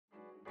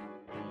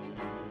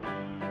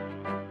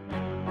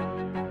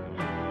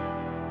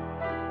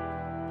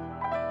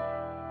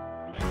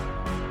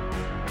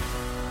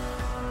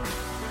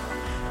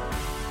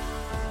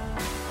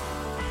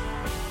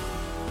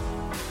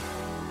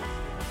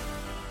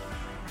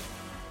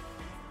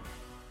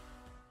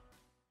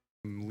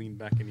Lean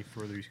back any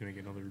further, he's going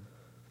to get another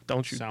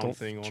sound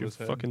thing on his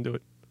head. Fucking do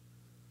it.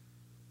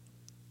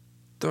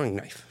 Throwing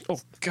knife. Oh,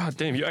 god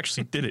damn, you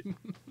actually did it.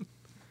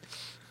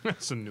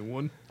 That's a new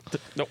one.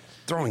 No.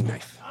 Throwing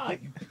knife. Ah,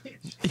 you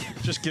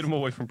bitch. Just get him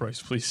away from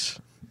Bryce, please.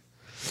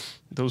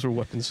 Those are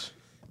weapons.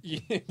 Yeah,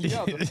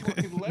 the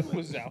fucking lead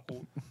was out.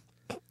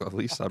 At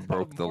least I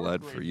broke the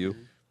lead for you.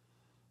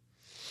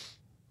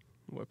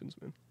 Weapons,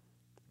 man.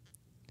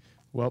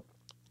 Well,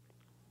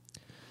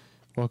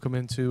 welcome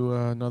into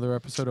another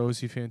episode of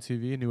OC Fan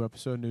TV. A new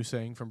episode, new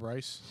saying from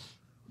Bryce.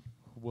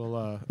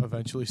 We'll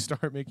eventually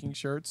start making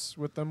shirts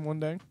with them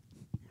one day.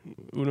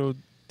 Uno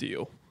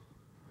Dio.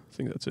 I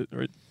think that's it,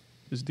 right?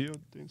 Is Dio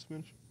in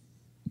Spanish?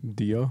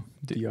 Dia.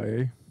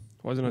 D-I-A.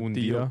 Why is it not Un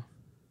Dio? dia.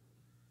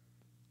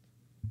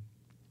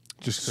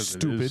 Just because it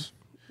Stupid. is.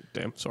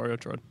 Damn, sorry, I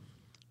tried.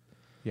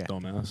 Yeah.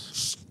 Dumbass.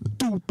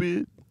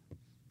 Stupid.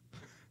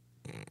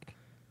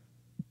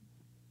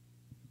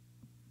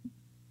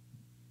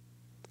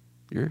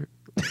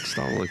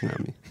 Stop looking at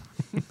me.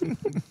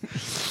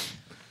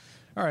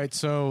 All right,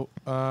 so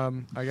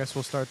I guess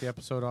we'll start the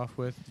episode off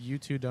with you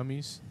two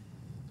dummies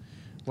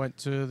went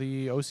to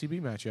the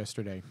OCB match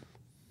yesterday.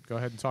 Go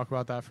ahead and talk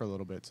about that for a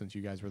little bit since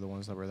you guys were the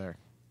ones that were there.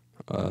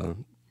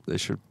 They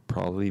should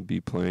probably be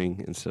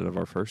playing instead of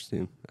our first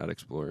team at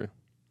Exploria.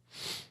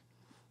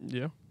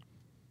 Yeah.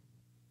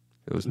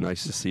 It was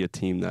nice to see a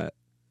team that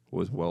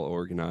was well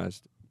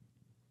organized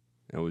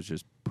and was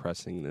just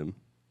pressing them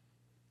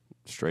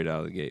straight out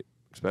of the gate,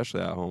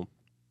 especially at home.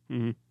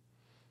 Mm-hmm.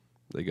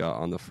 They got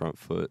on the front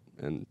foot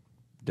and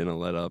didn't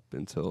let up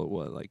until,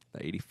 the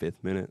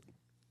 85th minute.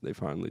 They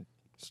finally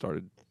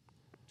started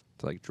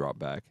to, drop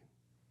back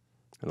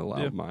and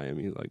allow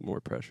Miami, more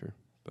pressure.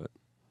 But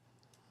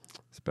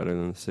it's better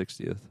than the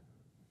 60th.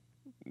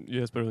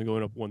 Yeah, it's better than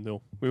going up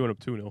 1-0. We went up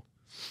 2-0.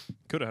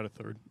 Could have had a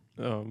third.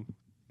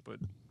 But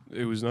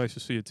it was nice to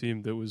see a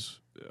team that was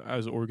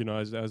as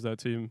organized as that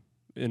team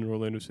in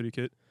Orlando City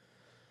kit.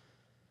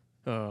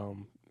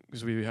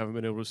 Because we haven't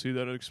been able to see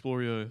that at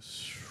Exploria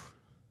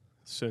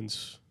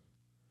since...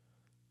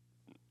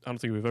 I don't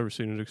think we've ever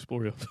seen it at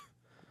Exploria.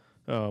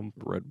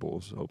 Red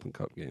Bulls Open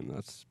Cup game.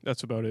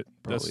 That's about it.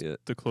 Probably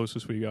That's the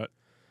closest we got.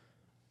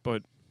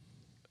 But,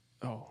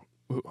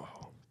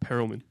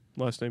 Perelman,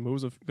 last name. What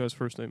was the guy's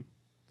first name?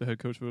 The head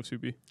coach of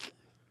OCB?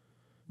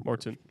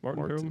 Martin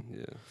Perelman?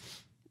 Yeah.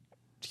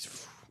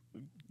 He's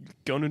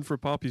gunning for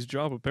Papi'S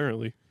job,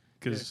 apparently.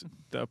 Because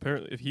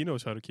apparently, if he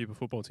knows how to keep a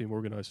football team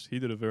organized, he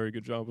did a very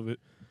good job of it.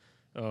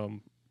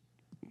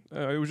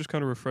 It was just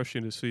kind of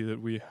refreshing to see that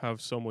we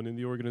have someone in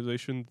the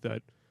organization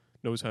that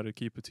knows how to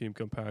keep a team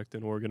compact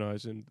and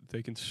organized, and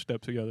they can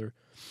step together,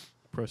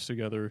 press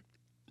together.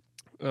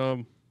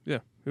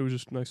 It was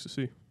just nice to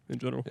see in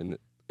general. And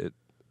it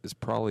is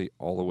probably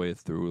all the way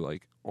through,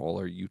 all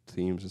our youth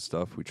teams and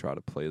stuff, we try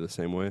to play the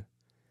same way.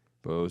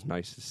 But it was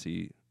nice to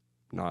see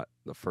not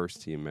the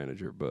first team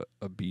manager, but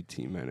a B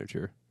team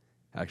manager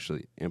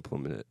actually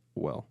implement it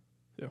well.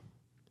 Yeah.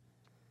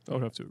 I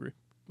would have to agree.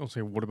 I'll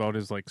say, what about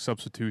his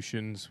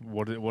substitutions?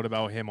 What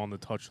about him on the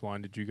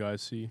touchline? Did you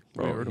guys see?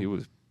 Bro, he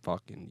was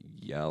fucking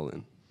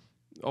yelling.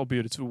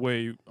 Albeit it's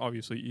way,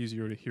 obviously,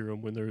 easier to hear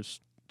him when there's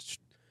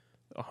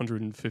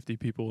 150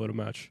 people at a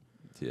match.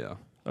 Yeah.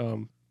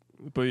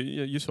 But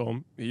yeah, you saw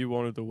him. He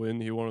wanted to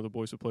win. He wanted the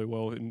boys to play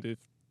well. And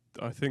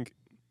I think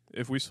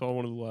if we saw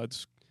one of the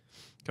lads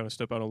kind of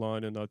step out of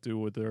line and not do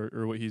what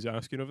he's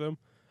asking of them,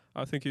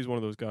 I think he's one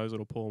of those guys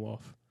that'll pull him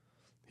off.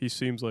 He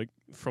seems like,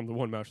 from the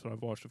one match that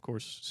I've watched, of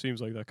course,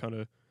 seems like that kind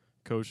of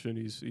coach, and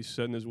he's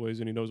set in his ways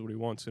and he knows what he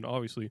wants. And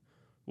obviously,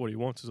 what he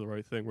wants is the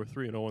right thing. We're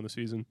 3-0 on the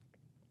season,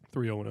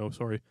 3-0,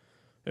 sorry,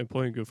 and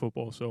playing good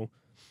football. So,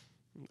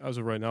 as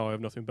of right now, I have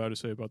nothing bad to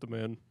say about the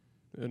man,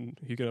 and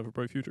he can have a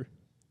bright future.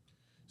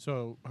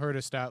 So, heard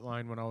a stat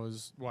line when I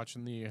was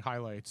watching the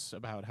highlights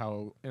about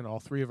how in all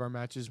three of our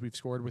matches we've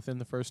scored within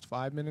the first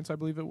 5 minutes, I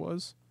believe it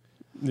was.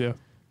 Yeah.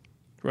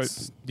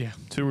 Right. Yeah.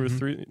 2 or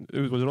 3.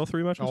 Was it all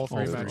 3 matches? All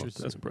three matches.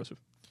 That's impressive.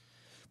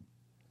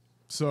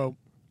 So,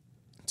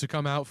 to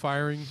come out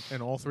firing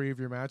in all three of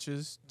your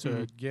matches,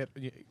 to get,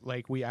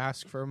 we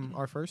ask from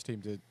our first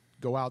team, to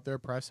go out there,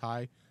 press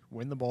high,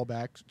 win the ball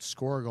back,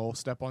 score a goal,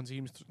 step on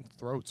teams'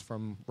 throats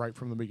right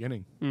from the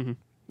beginning. Mm-hmm.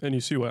 And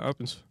you see what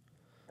happens.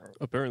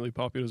 Apparently,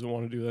 Papi doesn't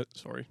want to do that.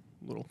 Sorry.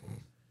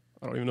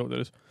 I don't even know what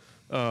that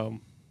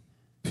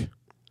is.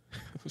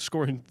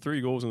 Scoring 3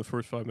 goals in the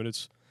first 5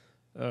 minutes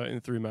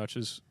in 3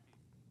 matches,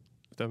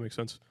 if that makes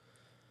sense.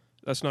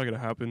 That's not going to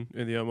happen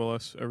in the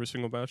MLS every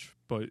single match,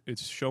 but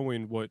it's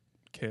showing what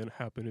can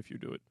happen if you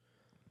do it.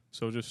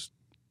 So just,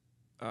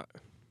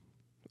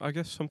 I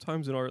guess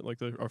sometimes in our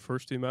our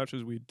first team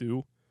matches, we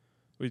do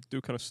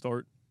kind of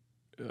start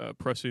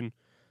pressing,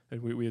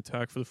 and we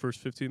attack for the first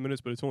 15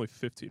 minutes, but it's only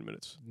 15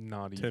 minutes.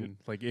 Not even.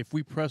 If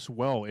we press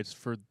well, it's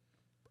for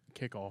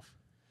kickoff.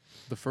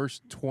 The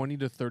first 20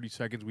 to 30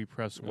 seconds we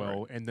press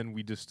well, and then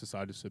we just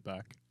decide to sit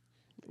back.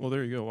 Well,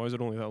 there you go. Why is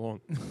it only that long?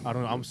 I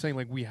don't know. I'm saying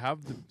we have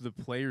the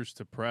players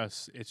to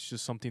press. It's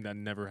just something that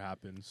never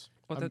happens.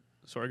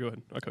 Sorry, go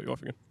ahead. I cut you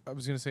off again. I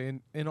was going to say,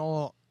 in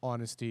all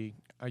honesty,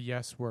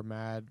 yes, we're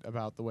mad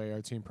about the way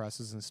our team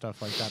presses and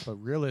stuff like that, but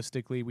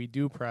realistically, we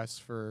do press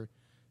for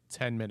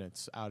 10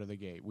 minutes out of the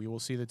gate. We will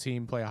see the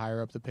team play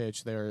higher up the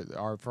pitch.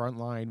 Our front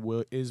line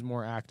is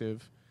more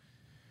active.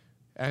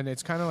 And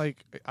it's kind of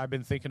like, I've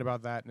been thinking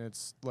about that, and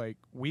it's like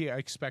we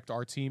expect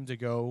our team to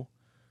go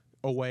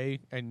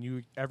away,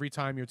 and every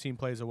time your team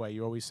plays away,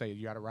 you always say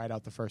you got to ride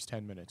out the first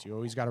 10 minutes. You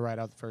always got to ride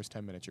out the first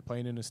 10 minutes. You're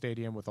playing in a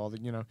stadium with all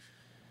the,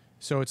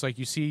 So it's like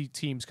you see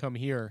teams come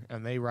here,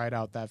 and they ride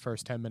out that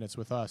first 10 minutes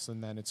with us,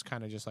 and then it's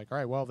kind of just like, all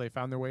right, well, they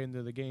found their way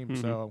into the game,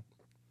 so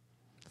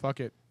fuck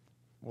it.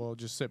 We'll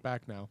just sit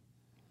back now.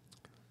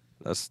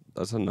 That's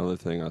another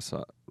thing I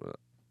saw.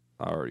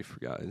 I already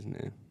forgot his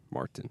name.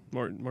 Martin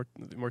Martin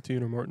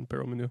or Martin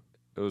Perelman.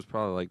 It was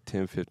probably like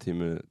 10, 15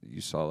 minutes. You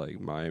saw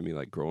like Miami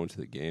like grow into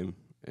the game,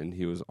 and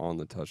he was on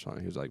the touchline.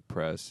 He was like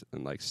press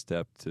and like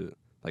step to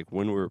like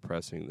when we were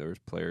pressing, there was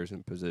players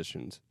in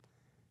positions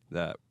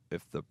that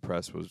if the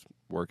press was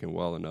working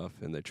well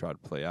enough and they tried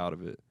to play out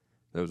of it,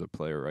 there was a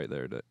player right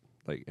there to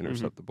like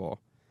intercept the ball.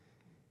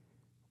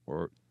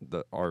 Or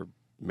our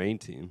main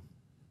team,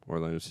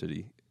 Orlando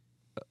City,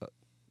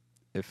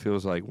 it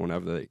feels like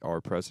whenever they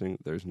are pressing,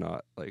 there's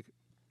not like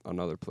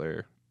another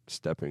player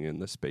stepping in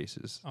the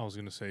spaces. I was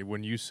going to say,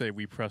 when you say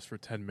we press for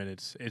 10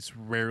 minutes, it's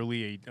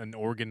rarely an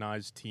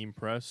organized team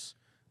press.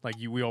 Like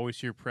we always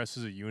hear press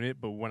as a unit,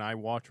 but when I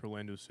watch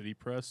Orlando City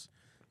press,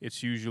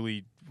 it's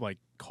usually like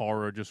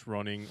Cara just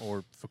running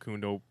or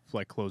Facundo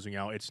like closing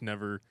out. It's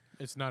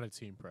not a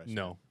team press.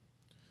 No.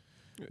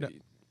 No.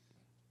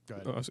 Go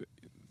ahead.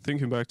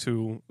 Thinking back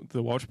to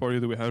the watch party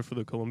that we had for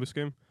the Columbus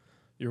game,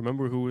 you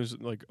remember who was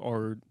like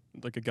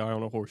a guy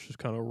on a horse just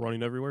kind of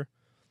running everywhere?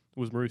 It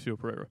was Mauricio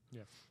Pereira.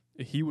 Yeah.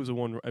 He was the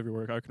one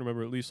everywhere. I can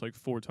remember at least like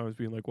 4 times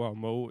being like, wow,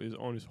 Mo is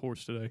on his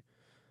horse today.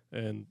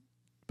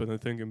 But then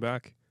thinking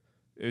back,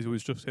 it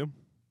was just him.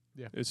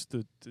 Yeah. It's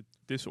the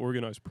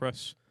disorganized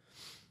press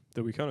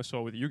that we kind of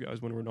saw with you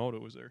guys when Ronaldo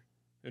was there.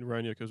 And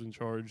Ranić was in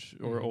charge,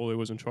 or Ole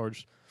was in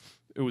charge.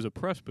 It was a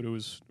press, but it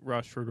was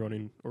Rashford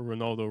running, or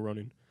Ronaldo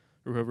running,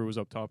 or whoever was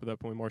up top at that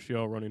point,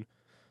 Martial running.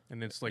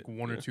 And it's like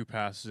one or two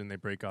passes, and they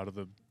break out of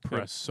the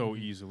press so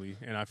easily.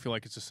 And I feel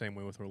like it's the same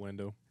way with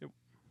Orlando. Yep.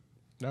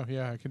 No,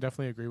 yeah, I can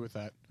definitely agree with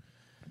that.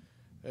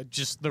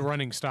 Just the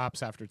running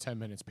stops after 10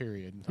 minutes,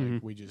 period.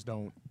 Like, we just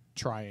don't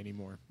try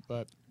anymor.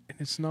 But and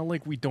it's not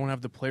like we don't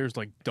have the players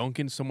like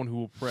Duncan, someone who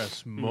will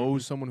press, Mo,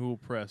 someone who will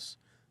press,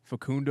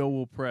 Facundo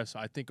will press.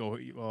 I think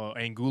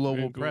Angulo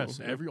will press.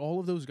 Yeah.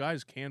 All of those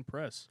guys can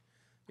press.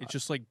 It's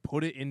just like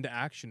put it into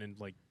action and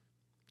like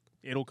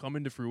it'll come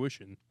into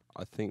fruition.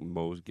 I think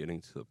Mo's getting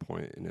to the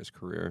point in his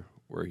career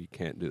where he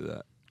can't do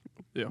that.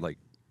 Yeah. Like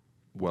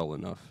well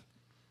enough.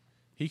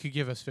 he could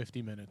give us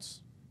 50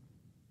 minutes.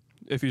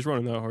 If he's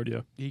running that hard,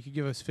 yeah. He could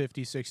give us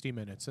 50, 60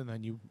 minutes, and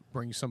then you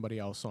bring somebody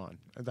else on.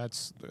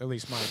 That's at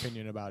least my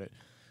opinion about it.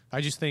 I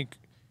just think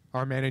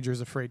our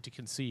manager's afraid to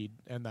concede,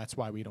 and that's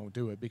why we don't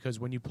do it. Because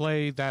when you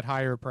play that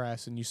higher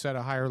press and you set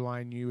a higher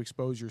line, you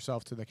expose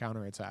yourself to the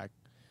counterattack.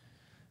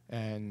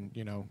 And,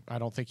 I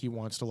don't think he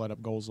wants to let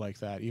up goals like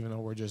that, even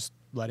though we're just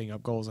letting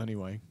up goals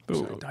anyway.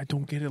 So. I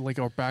don't get it. Like,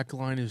 our back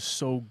line is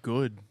so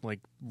good. Like,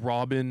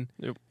 Robin,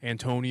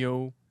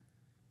 Antonio,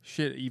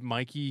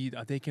 Mikey,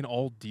 they can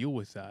all deal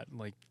with that.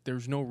 Like,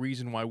 there's no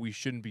reason why we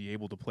shouldn't be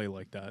able to play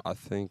like that. I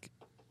think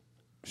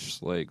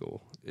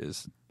Schlegel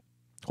is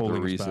Holding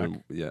the us reason.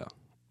 back. Yeah.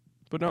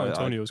 But now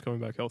Antonio's coming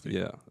back healthy.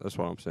 Yeah, that's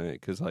what I'm saying.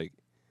 Because, like,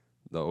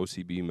 the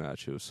OCB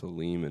match, it was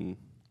Salim and...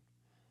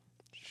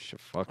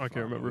 I can't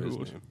remember who it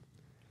was. Name.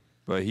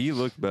 But he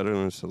looked better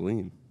than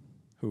Salim.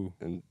 Who?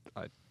 And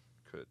I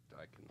cannot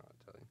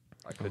tell you.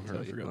 I could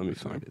tell you. Let me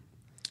find it.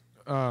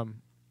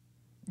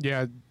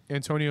 Yeah,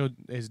 Antonio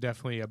is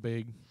definitely a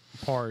big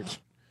part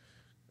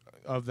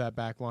of that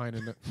back line.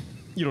 And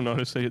you don't know how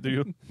to say it, do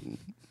you?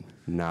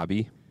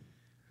 Nabi.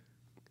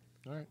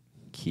 All right.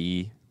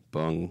 Ki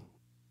Bung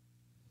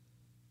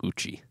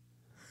Uchi.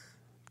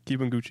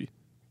 Keep him Gucci.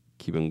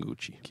 Keep him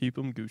Gucci. Keep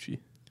him Gucci.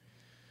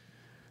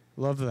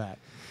 Love that.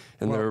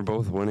 And they were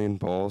both winning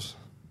balls.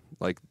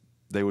 Like,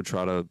 they would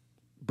try to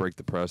break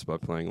the press by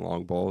playing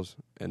long balls,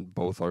 and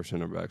both our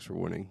center backs were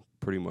winning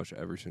pretty much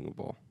every single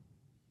ball.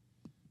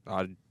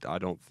 I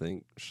don't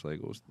think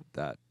Schlegel's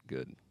that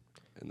good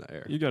in the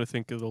air. You got to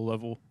think of the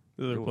level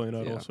that they're playing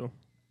at also.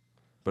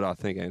 But I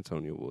think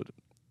Antonio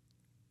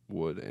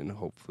would and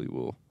hopefully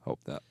will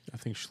help that. I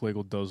think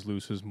Schlegel does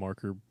lose his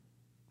marker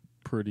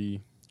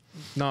pretty,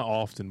 not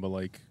often, but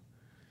like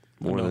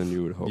more enough. than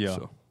you would hope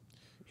so.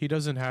 He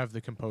doesn't have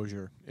the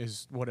composure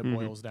is what it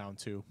boils down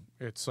to.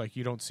 It's like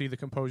you don't see the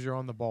composure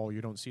on the ball.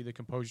 You don't see the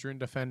composure in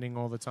defending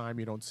all the time.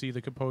 You don't see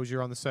the composure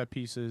on the set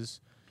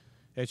pieces.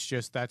 It's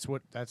just that's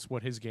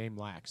what his game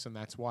lacks, and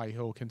that's why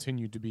he'll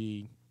continue to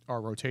be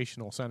our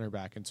rotational center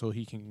back until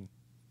he can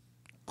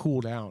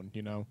cool down,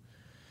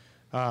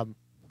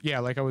 Yeah,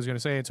 like I was going to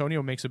say,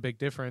 Antonio makes a big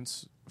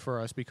difference for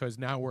us because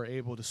now we're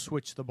able to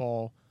switch the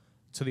ball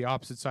to the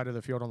opposite side of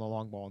the field on the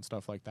long ball and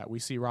stuff like that. We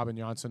see Robin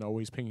Janssen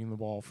always pinging the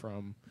ball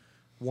from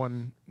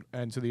one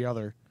end to the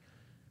other,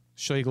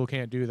 Schlegel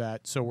can't do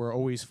that, so we're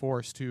always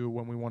forced to,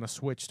 when we want to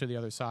switch to the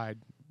other side,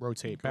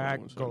 rotate back,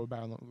 go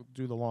back,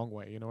 do the long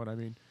way. You know what I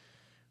mean?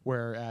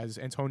 Whereas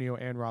Antonio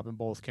and Robin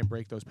both can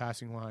break those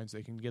passing lines.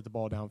 They can get the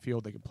ball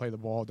downfield. They can play the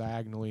ball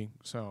diagonally.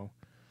 So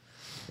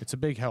it's a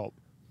big help.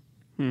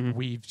 Mm-hmm.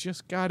 We've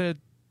just got to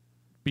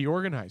be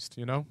organized,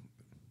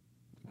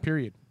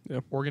 period. Yeah.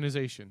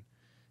 Organization.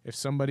 If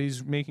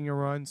somebody's making a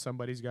run,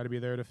 somebody's got to be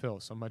there to fill.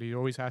 Somebody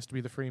always has to be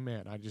the free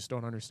man. I just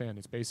don't understand.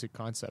 It's basic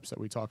concepts that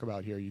we talk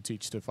about here. You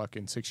teach to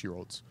fucking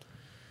 6-year-olds.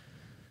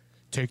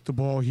 Take the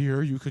ball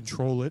here, you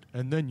control it,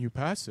 and then you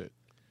pass it.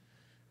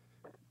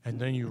 And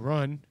then you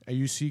run, and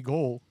you see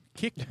goal.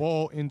 Kick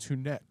ball into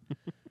net,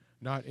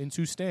 not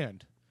into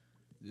stand.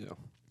 Yeah.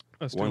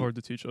 That's too hard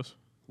to teach us.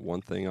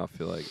 One thing I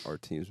feel like our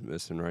team's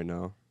missing right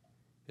now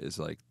is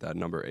like that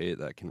number 8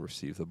 that can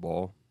receive the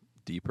ball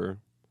deeper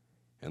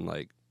and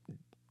like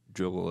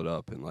dribble it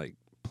up and like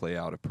play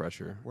out of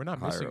pressure. We're not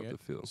higher missing up it. the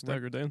field.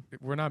 Stagger Dan.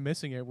 We're not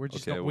missing it. We're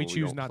just Okay, we well, we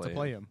choose don't not to play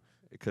play him. him.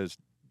 Because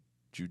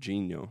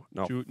Juninho.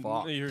 No,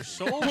 fuck. You're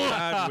so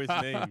bad with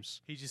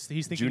names. He's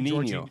thinking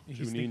Juninho. He's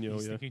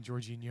Juninho, thinking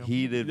Jorginho.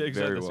 He did Yeah,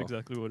 very that's well.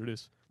 exactly what it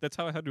is. That's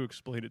how I had to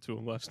explain it to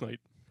him last night.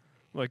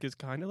 Like, it's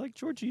kind of like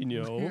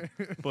Jorginho,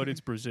 but it's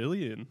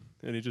Brazilian,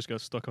 and he just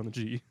got stuck on the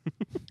G.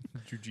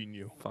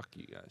 Jorginho. Fuck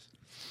you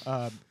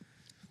guys.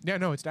 Yeah,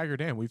 no, it's Dagger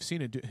Dan. We've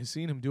seen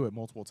him do it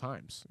multiple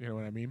times. You know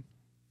what I mean?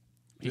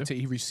 Yeah.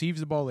 He receives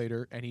the ball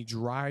later and he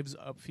drives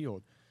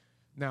upfield.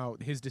 Now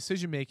his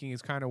decision making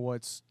is kind of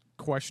what's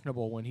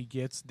questionable when he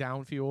gets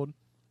downfield.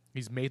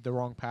 He's made the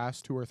wrong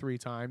pass 2 or 3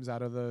 times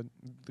out of the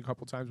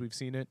couple times we've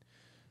seen it.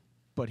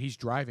 But he's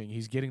driving.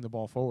 He's getting the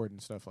ball forward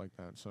and stuff like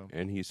that. So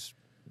And he's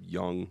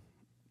young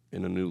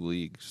in a new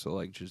league, so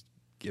like just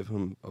give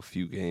him a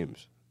few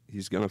games.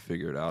 He's gonna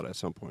figure it out at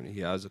some point. He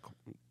has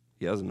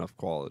enough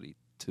quality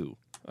too.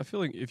 I feel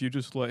like if you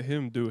just let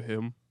him do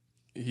him,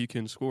 he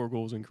can score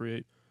goals and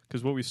create.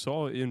 Because what we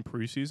saw in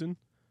preseason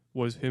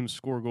was him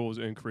score goals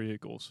and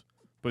create goals.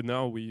 But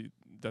now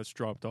that's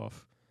dropped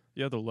off.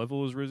 Yeah, the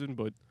level has risen,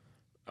 but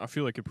I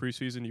feel like in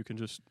preseason you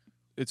can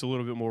it's a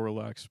little bit more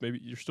relaxed. Maybe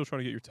you're still trying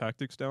to get your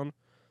tactics down,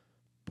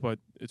 but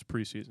it's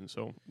preseason,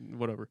 so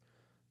whatever.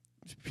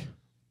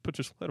 But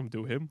just let him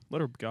do him.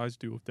 Let our guys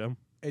do with them.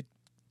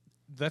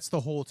 that's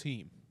the whole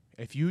team.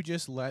 If you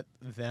just let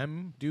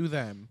them do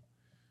them,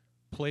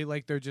 play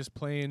like they're just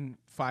playing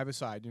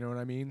 5-a-side, you know what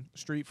I mean?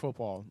 Street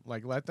football.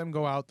 Like, let them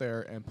go out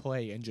there and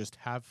play and just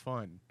have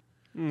fun.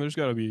 There's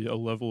got to be a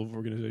level of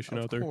organization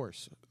out there. Of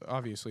course.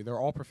 Obviously. They're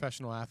all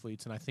professional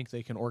athletes, and I think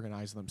they can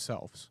organize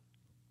themselves.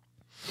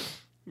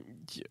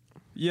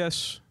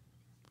 Yes.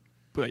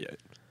 But yeah.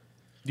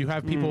 You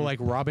have people like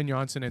Robin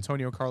Johnson,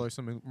 Antonio Carlos,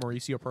 and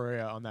Mauricio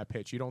Pereira on that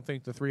pitch. You don't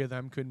think the 3 of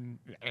them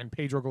and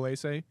Pedro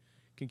Galese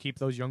can keep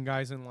those young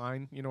guys in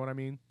line? You know what I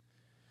mean?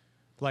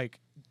 Like,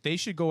 they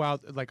should go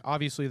out. Like,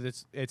 obviously,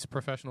 it's a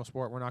professional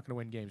sport. We're not going to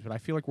win games. But I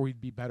feel like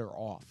we'd be better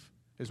off,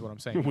 is what I'm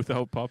saying.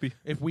 Without Poppy.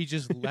 If we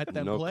just let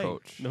them No play.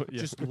 coach. No, yeah.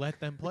 Just let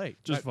them play.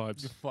 Just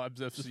vibes. Vibes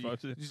FC. Just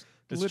vibes. Just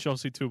It's lit-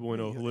 Chelsea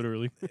 2.0,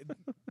 literally.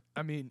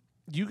 I mean,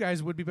 you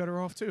guys would be better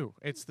off too.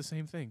 It's the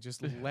same thing.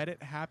 Just let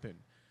it happen.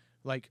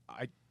 Like,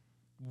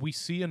 we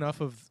see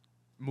enough of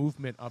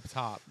movement up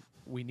top.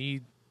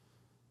 We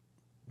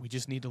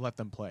just need to let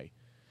them play.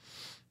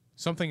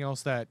 Something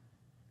else that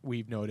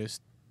we've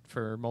noticed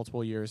for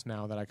multiple years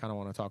now that I kind of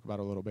want to talk about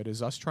a little bit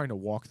is us trying to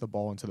walk the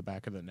ball into the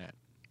back of the net.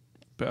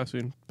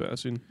 Passing.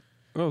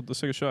 Oh,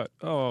 let's take a shot.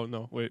 Oh,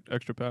 no. Wait.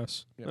 Extra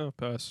pass. Yep. Oh,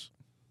 pass.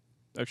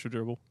 Extra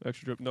dribble.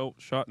 No.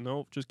 Shot.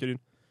 No. Just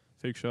kidding.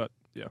 Fake shot.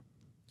 Yeah.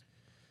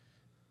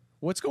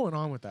 What's going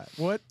on with that?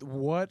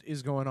 What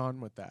is going on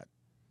with that?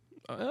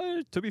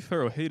 To be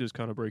fair, Ojeda's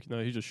kind of breaking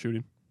that. He's just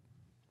shooting.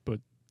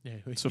 Yeah,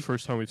 It's the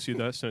first time we've seen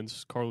that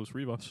since Carlos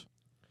Rivas.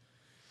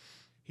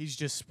 he's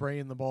just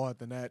spraying the ball at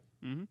the net,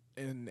 Mm-hmm.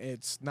 and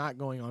it's not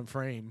going on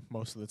frame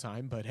most of the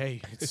time. But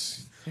hey,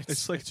 it's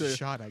like a the-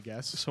 shot, I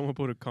guess. Someone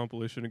put a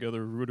compilation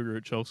together of Rudiger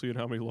at Chelsea and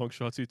how many long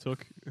shots he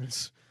took.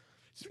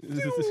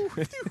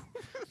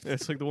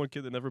 It's like the one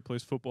kid that never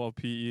plays football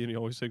PE and he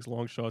always takes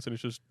long shots and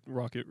it's just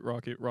rocket,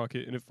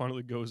 and it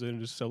finally goes in and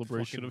just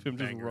celebration of him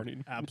just Banger.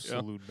 running.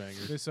 Absolute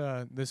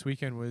banger. This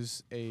weekend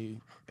was a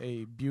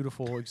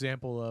beautiful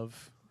example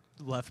of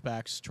left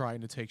backs trying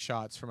to take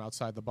shots from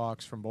outside the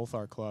box from both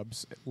our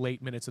clubs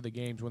late minutes of the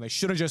games when they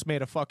should have just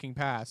made a fucking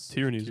pass.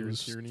 Tierney's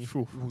Tierney.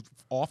 Phew. It was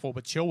awful,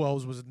 but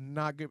Chilwell's was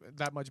not good,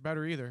 that much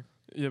better either.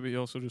 Yeah, but he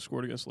also just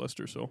scored against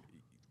Leicester, so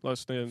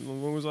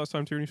when was the last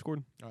time Tierney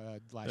scored?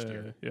 Last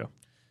year. Yeah.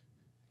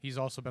 He's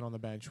also been on the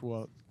bench.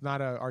 Well,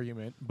 not an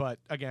argument, but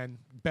again,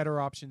 better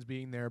options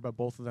being there, but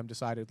both of them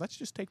decided, let's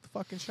just take the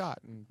fucking shot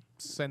and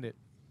send it.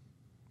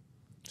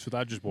 So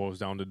that just boils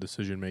down to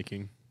decision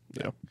making.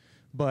 Yeah.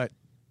 But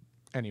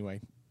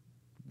anyway,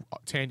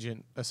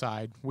 tangent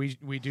aside, we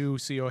do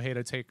see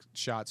Ojeda take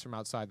shots from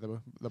outside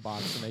the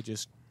box and they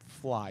just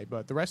fly.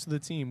 But the rest of the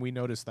team, we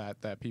noticed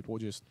that people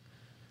just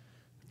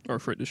Are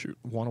afraid to shoot.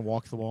 want to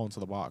walk the ball into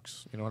the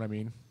box. You know what I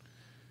mean?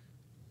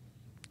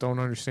 Don't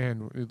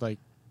understand. Like,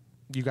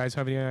 you guys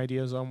have any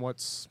ideas on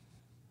what's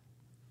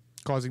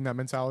causing that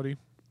mentality?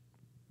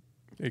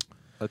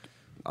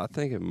 I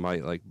think it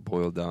might like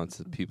boil down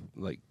to people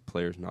like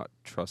players not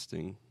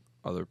trusting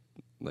the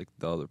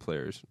other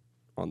players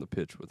on the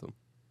pitch with them,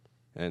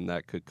 and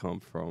that could come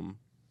from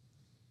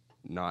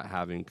not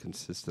having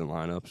consistent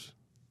lineups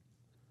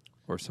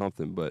or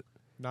something. But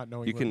Not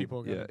knowing you where can, people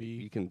are going yeah, to be.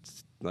 you can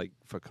like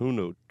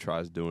Facundo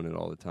tries doing it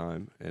all the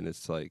time, and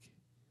it's like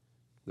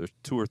there's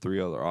 2 or 3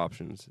 other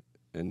options,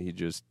 and he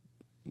just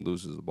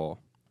loses the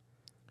ball.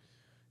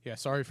 Yeah,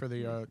 sorry for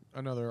the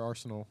another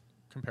Arsenal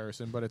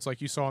comparison, but it's like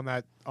you saw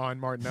on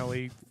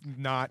Martinelli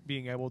not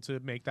being able to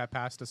make that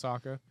pass to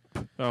Saka.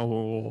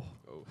 Oh,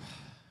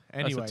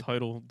 Anyway, that's a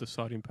title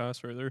deciding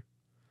pass right there.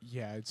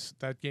 yeah,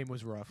 that game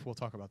was rough. We'll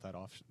talk about that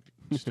off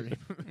stream.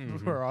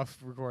 We're off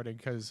recording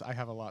because I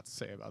have a lot to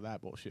say about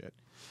that bullshit.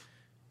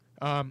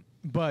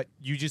 But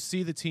you just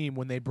see the team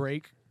when they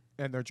break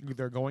and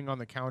they're going on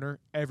the counter.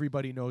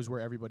 Everybody knows where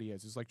everybody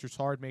is. It's like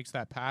Trossard makes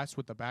that pass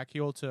with the back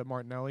heel to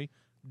Martinelli,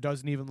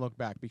 doesn't even look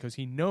back because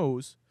he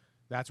knows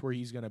that's where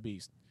he's gonna be.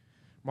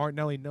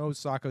 Martinelli knows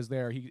Saka's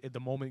there. The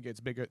moment gets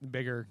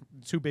bigger,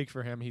 too big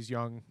for him. He's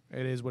young.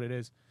 It is what it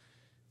is.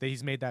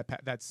 He's made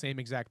that same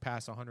exact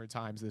pass 100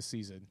 times this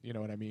season. You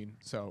know what I mean?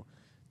 So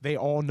they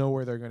all know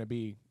where they're going to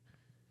be.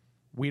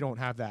 We don't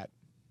have that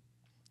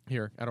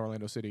here at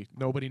Orlando City.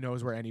 Nobody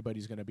knows where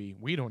anybody's going to be.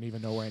 We don't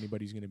even know where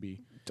anybody's going to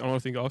be. I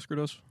don't think Oscar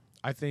does.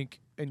 I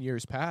think in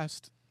years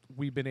past,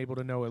 we've been able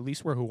to know at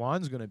least where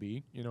Juan's going to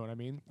be. You know what I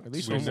mean? At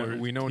least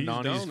We know He's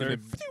Nani's down there. going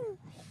to.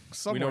 We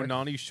somewhere.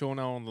 know Nani's showing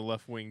out on the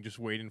left wing, just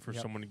waiting for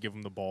someone to give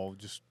him the ball,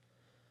 just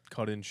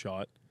cut in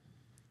shot.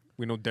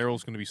 We know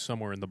Daryl's going to be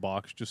somewhere in the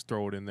box. Just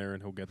throw it in there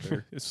and he'll get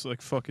there. It's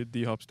like fucking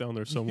D-Hop's down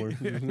there somewhere.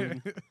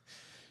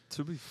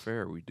 To be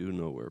fair, we do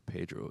know where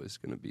Pedro is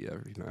going to be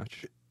every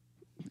match.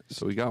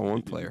 So we got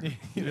one player.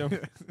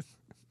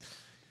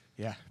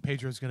 Yeah,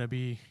 Pedro's going to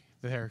be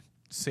there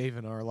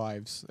saving our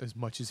lives as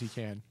much as he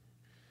can.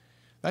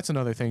 That's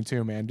another thing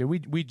too, man. Did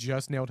we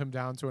just nailed him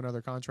down to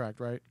another contract,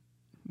 right?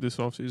 This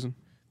offseason.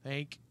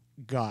 Thank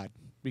God,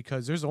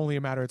 because there's only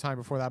a matter of time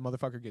before that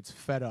motherfucker gets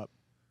fed up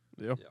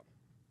Yeah.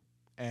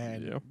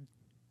 and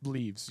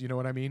leaves. You know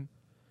what I mean?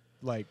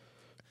 Like,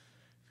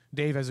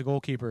 Dave, as a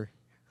goalkeeper,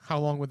 how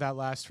long would that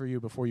last for you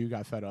before you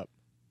got fed up?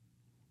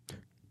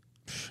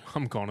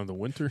 I'm gone in the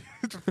winter.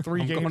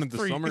 Three I'm games, going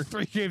into summer.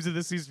 3 games of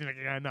this season. You're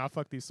like, yeah, nah,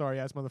 fuck these sorry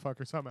ass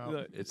motherfuckers. I'm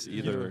out. It's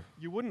either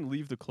You wouldn't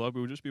leave the club. It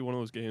would just be one of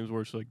those games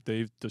where it's like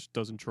Dave just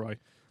doesn't try.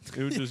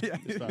 It would just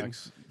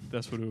facts.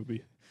 That's what it would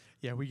be.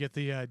 Yeah, we get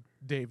the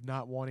Dave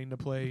not wanting to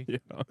play Yeah.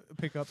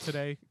 pick up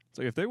today. It's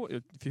like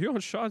if you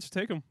want shots,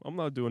 take them. I'm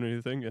not doing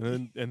anything,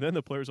 and then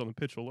the players on the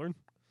pitch will learn.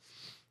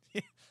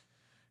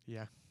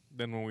 Yeah,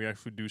 Then when we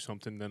actually do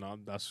something, then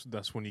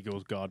that's when he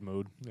goes God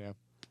mode. yeah.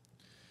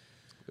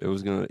 it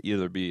was going to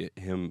either be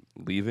him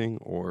leaving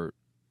or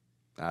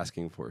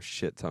asking for a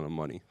shit ton of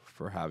money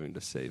for having to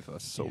save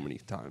us so many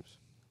times.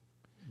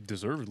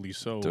 Deservedly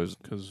so, There's-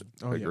 because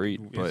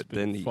Agreed, it's but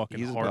been then fucking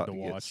he's hard about to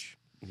get watch.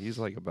 He's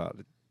like about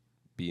to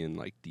be in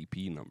like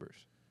DP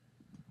numbers.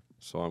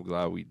 So I'm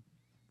glad we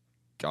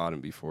got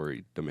him before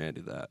he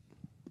demanded that.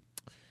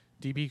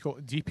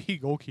 DP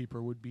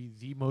goalkeeper would be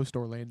the most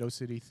Orlando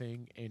City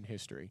thing in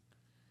history.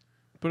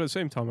 But at the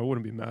same time, I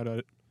wouldn't be mad at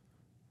it.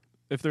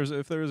 If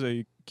there's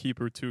a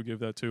keeper to give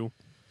that to,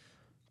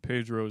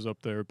 Pedro's up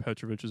there,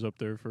 Petrovic is up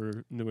there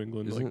for New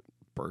England. Isn't Like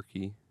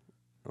Berkey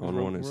on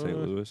one in St.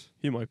 Louis?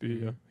 he might be.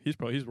 Yeah,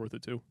 he's worth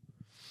it too.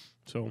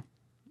 So,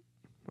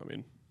 I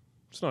mean,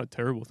 it's not a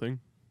terrible thing.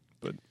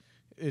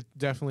 It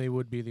definitely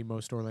would be the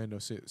most Orlando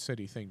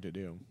City thing to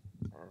do.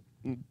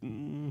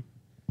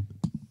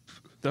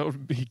 That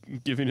would be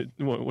giving it.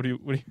 What do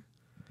you?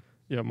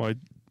 Yeah, my.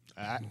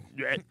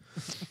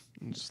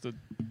 It's the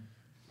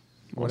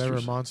Whatever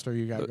monsters. monster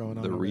you got going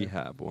on. The over there.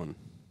 rehab one.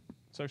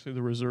 It's actually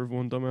the reserve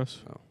one, dumbass.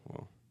 Oh,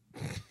 well.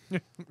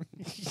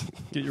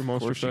 Get your Of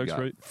monster course you facts got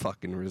right.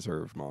 fucking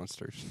reserve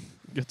monsters.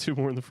 Get 2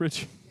 more in the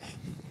fridge.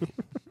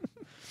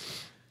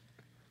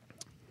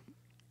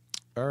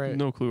 All right.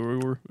 No clue where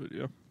we were, but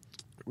yeah.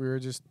 We were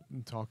just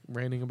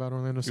ranting about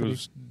Orlando It City.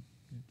 was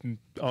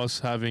us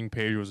having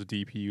Pedro as a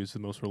DP is the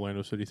most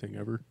Orlando City thing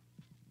ever.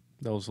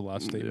 That was the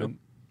last Yeah. statement.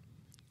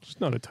 It's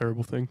not a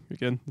terrible thing.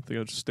 Again, I think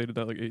I just stated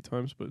that like 8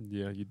 times, but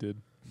Yeah, you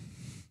did.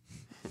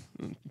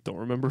 don't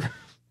remember.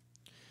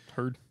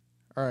 Heard.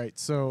 All right,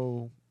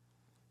 so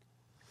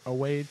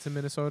away to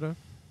Minnesota.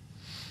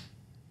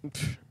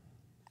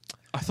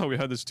 I thought we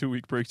had this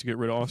 2-week break to get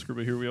rid of Oscar,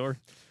 but here we are.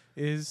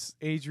 Is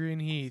Adrian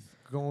Heath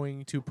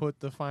going to put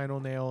the final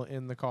nail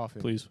in the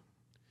coffin? Please.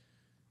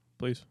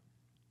 Please.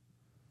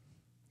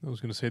 I was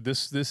going to say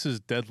this is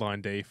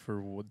deadline day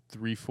for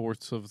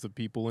 3/4 of the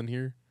people in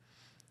here.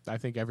 I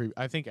think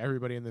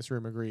everybody in this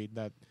room agreed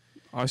that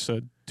I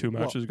said 2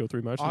 matches ago,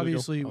 3 matches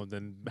obviously Oh,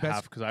 then best-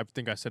 half, because I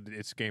think I said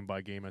it's game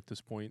by game at this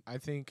point. I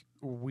think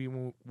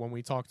when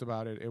we talked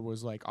about it, it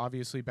was like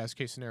obviously best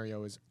case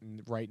scenario is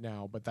right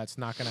now, but that's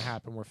not going to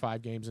happen. We're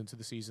 5 games into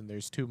the season.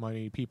 There's too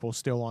many people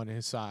still on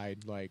his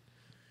side. Like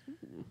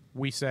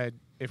we said,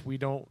 if we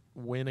don't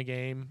win a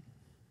game,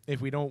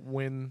 if we don't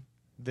win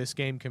this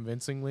game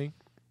convincingly,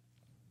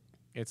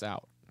 it's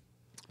out.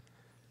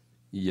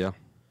 Yeah.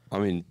 I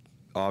mean,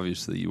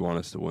 obviously you want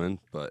us to win,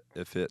 but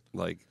if it,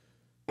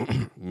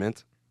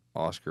 meant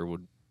Oscar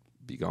would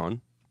be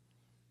gone.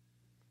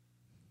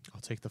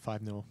 I'll take the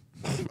 5-0.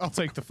 I'll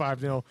take the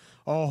 5-0.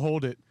 I'll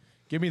hold it.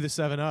 Give me the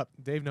 7-up.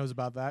 Dave knows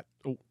about that.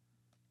 Oh.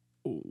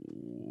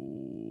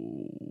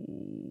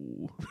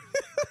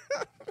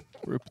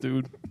 Rip,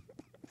 dude.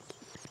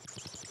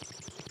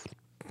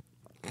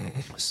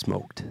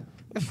 Smoked.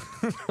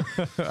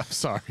 I'm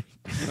sorry.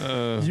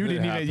 You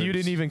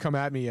didn't even come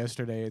at me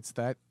yesterday. It's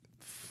that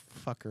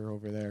fucker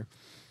over there.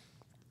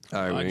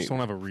 I just don't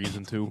have a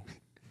reason to.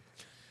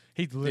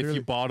 He literally. If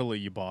you bottle it,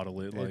 you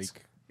bottle it.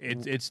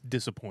 It's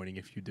disappointing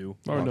if you do.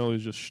 No,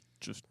 he's just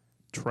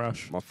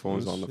trash. My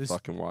phone's on the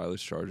fucking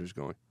wireless chargers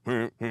going.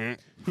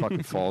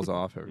 Fucking falls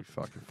off every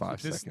fucking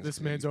 5 seconds.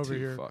 This man's over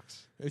here.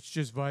 Fucks. It's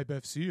just Vibe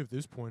FC at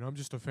this point. I'm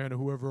just a fan of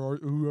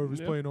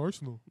whoever's playing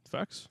Arsenal.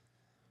 Facts.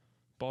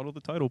 Bottle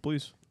the title,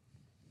 please.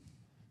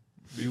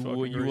 You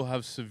will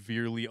have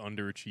severely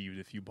underachieved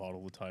if you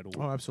bottle the title.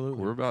 Oh,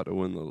 absolutely. We're about to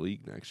win the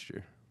league next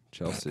year.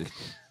 Chelsea.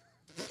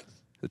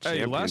 The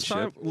Hey, last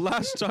time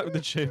the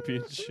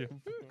championship.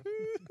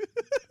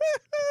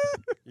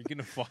 You're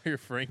gonna fire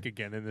Frank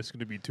again, and it's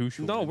gonna be too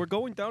short. No, we're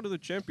going down to the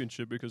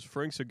championship because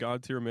Frank's a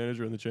god tier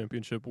manager in the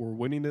championship. We're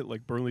winning it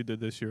like Burnley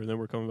did this year, and then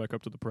we're coming back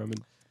up to the Prem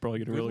and probably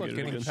getting Good luck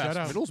relegated getting again. past Shout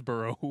out.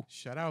 Middlesbrough.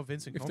 Shout out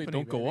Vincent If Company. they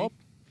don't go baby. up.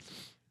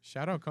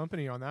 Shout out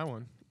Company on that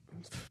one.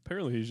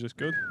 Apparently, he's just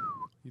good.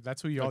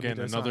 That's who y'all Again,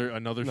 did this another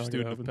on. Not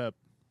student gonna of Pep.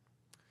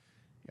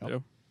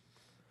 Yep.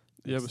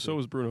 Yeah, but so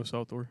was Bruno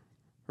Southor.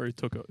 Or he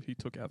took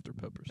after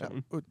Pep or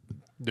something.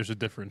 There's a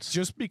difference.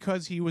 Just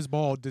because he was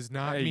bald does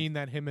not Hey. mean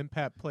that him and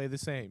Pep play the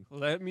same.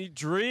 Let me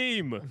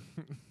dream.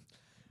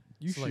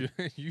 You should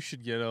you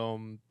should get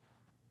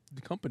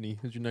the Company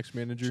as your next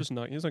manager. He's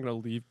not going to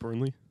leave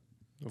Burnley.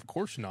 Of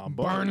course not.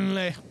 But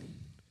Burnley.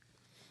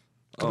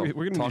 Oh, We're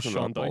gonna talking need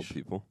Sean about bald Dyche.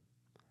 people.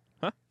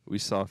 Huh? We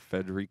saw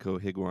Federico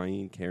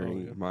Higuain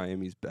carrying yeah.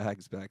 Miami's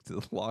bags back to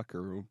the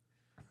locker room.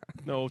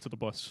 No, to the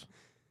bus.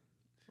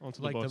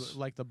 Onto the bus.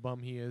 Like the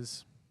bum he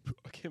is.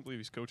 I can't believe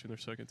he's coaching their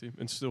second team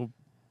and still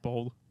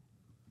bald.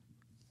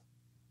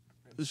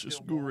 It's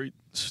just great.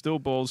 Still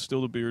bald,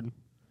 still the beard.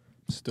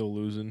 still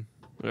losing.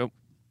 Yep.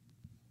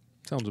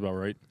 Sounds about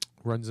right.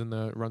 Runs in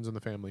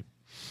the family.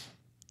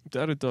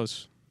 That it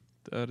does.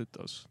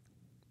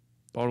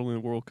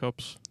 Bottling World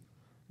Cups.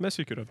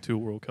 Messi could have 2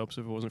 World Cups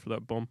if it wasn't for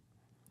that bum.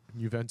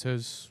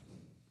 Juventus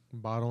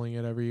bottling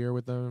it every year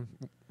with them.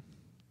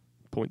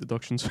 Point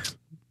deductions.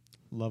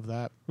 Love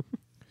that.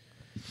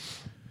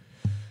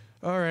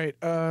 All right.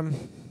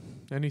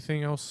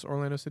 Anything else,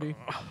 Orlando City?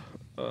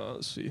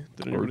 Let's see.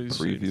 Did We're anybody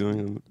see?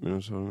 previewing the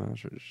Minnesota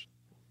Masters.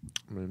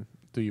 I mean,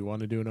 do you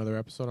want to do another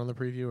episode on the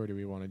preview, or do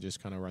we want to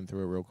just kind of run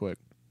through it real quick?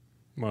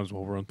 Might as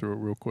well run through it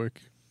real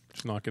quick.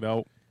 Just knock it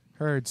out.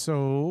 Heard.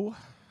 So,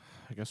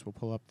 I guess we'll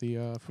pull up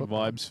the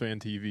football. Vibes Fan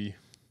TV.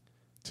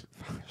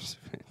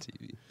 Fan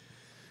TV.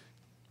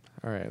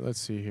 All right. Let's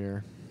see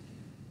here.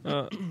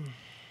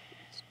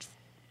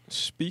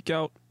 Speak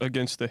out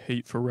against the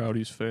hate for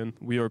Rowdy's fan.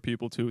 We are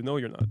people too. No,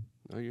 you're not.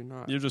 No, you're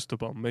not. You're just a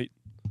bum, mate.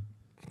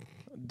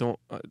 Don't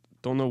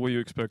know what you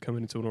expect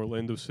coming into an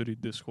Orlando City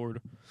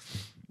Discord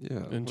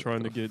Yeah. and what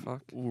trying the to get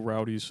fuck?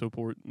 Rowdy's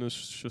support. This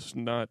is just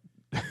not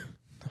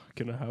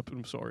gonna happen.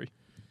 I'm sorry.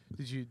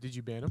 Did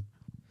you ban him?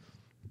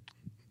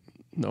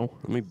 No,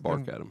 Let me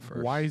bark at him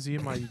first. Why is he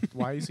in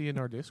Why is he in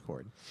our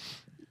Discord?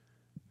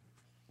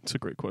 it's a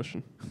great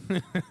question.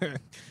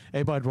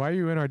 Hey, bud, why are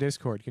you in our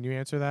Discord? Can you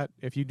answer that?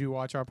 If you do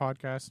watch our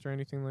podcast or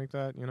anything like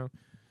that, you know.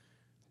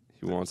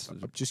 He wants to.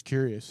 I'm just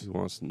curious. He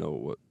wants to know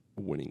what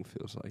winning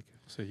feels like.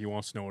 So he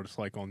wants to know what it's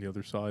like on the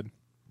other side.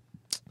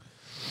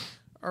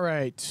 All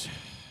right,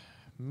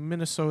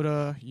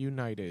 Minnesota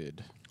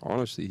United.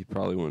 Honestly, he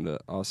probably went to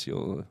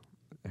Osceola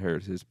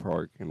Heritage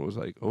Park and was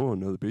like, "Oh,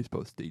 another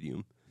baseball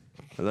stadium.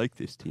 I like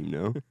this team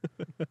now."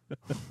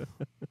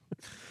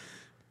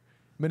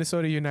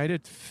 Minnesota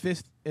United,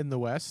 5th in the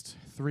West,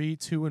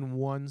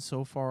 3-2-1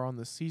 so far on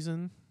the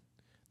season.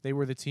 They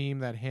were the team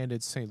that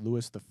handed St.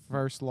 Louis the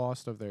first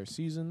loss of their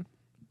season.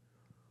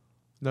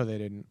 No, they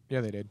didn't. Yeah,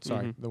 they did.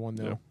 Sorry, the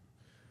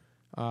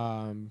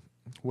 1-0.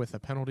 With a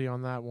penalty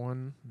on that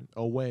one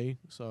away,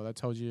 so that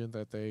tells you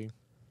that they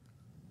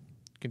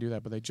can do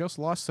that. But they just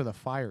lost to the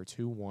Fire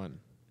 2-1.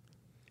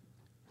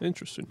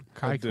 Interesting.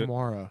 Kai did.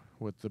 Kamara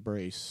with the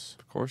brace.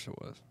 Of course it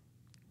was.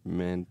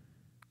 Man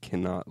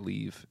cannot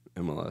leave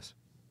MLS.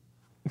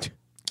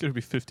 Gonna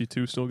be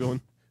 52 still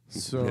going.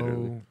 So,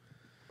 Literally.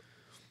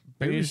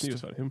 Maybe we just based, need to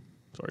sign him.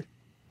 Sorry.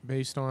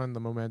 based on the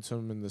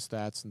momentum and the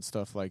stats and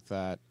stuff like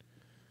that,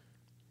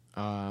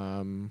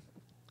 Didn't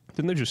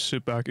they just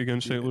sit back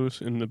against St.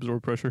 Louis and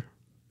absorb pressure?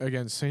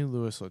 against St.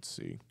 Louis, let's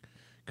see.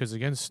 Because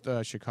against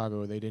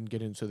Chicago, they didn't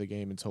get into the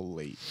game until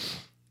late.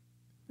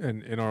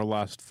 And in our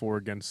last 4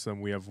 against them,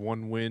 we have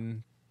 1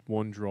 win,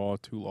 1 draw,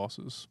 2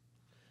 losses.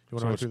 You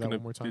want So to it's do that gonna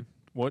one more time?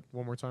 What?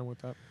 One more time with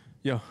that?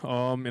 Yeah.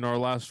 In our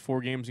last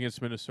 4 games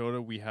against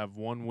Minnesota, we have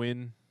 1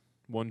 win,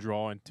 1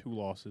 draw, and 2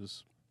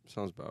 losses.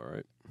 Sounds about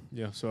right.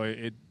 Yeah, so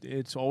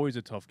it's always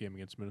a tough game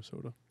against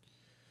Minnesota.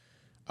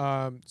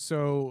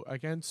 So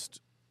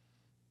against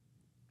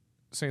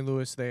St.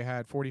 Louis, they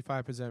had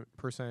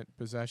 45%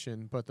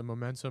 possession, but the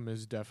momentum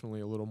is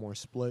definitely a little more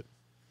split.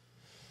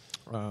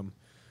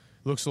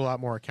 Looks a lot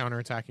more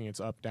counterattacking.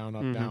 It's up, down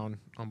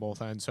on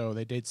both ends. So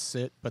they did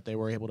sit, but they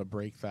were able to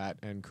break that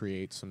and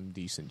create some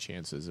decent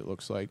chances, it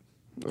looks like.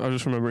 I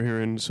just remember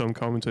hearing some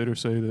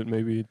commentators say that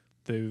maybe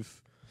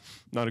they've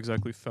not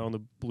exactly found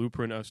the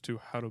blueprint as to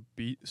how to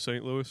beat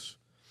St. Louis,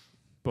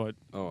 but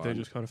they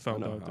just kind of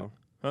found out.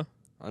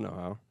 I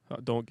know how.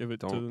 Don't give it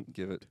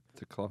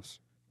to Klaus.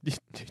 You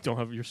don't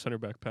have your center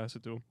back pass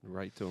it to him.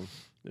 Right to him.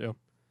 Yeah.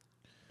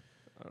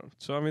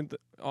 So, I mean,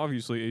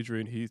 obviously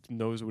Adrian Heath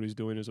knows what he's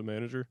doing as a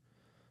manager.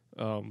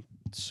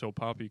 So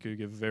Papi could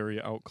get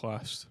very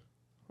outclassed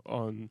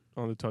on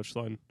the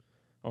touchline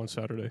on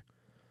Saturday,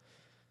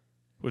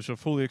 which I'm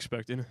fully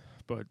expecting,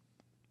 but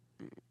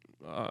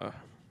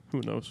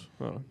who knows?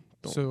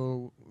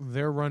 So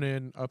their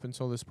run-in up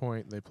until this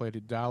point, they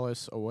played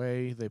Dallas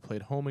away, they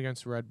played home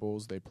against Red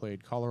Bulls, they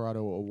played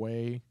Colorado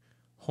away,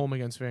 home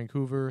against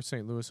Vancouver,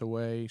 St. Louis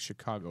away,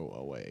 Chicago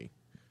away.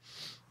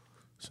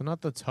 So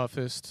not the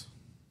toughest,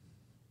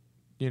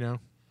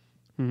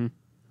 Mm-hmm.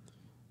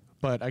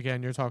 But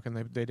again, you're talking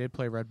they did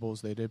play Red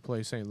Bulls, they did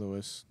play St.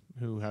 Louis,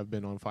 who have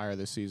been on fire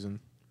this season.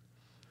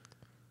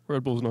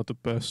 Red Bull's not the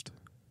best.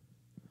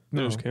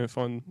 They No. just can't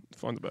find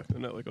the back of the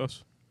net like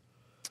us.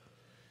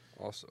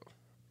 Also,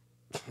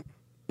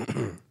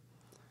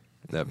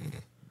 that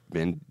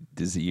Ben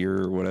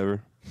Desir or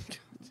whatever.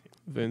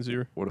 Van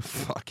Zier. What a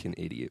fucking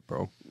idiot,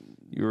 bro.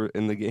 You were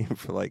in the game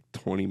for like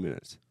 20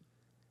 minutes.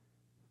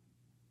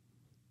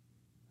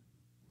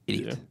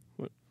 Idiot. Yeah.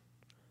 What?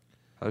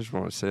 I just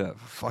want to say that.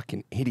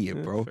 Fucking idiot,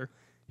 Yeah, bro. fair.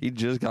 He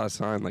just got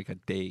signed like a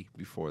day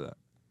before that.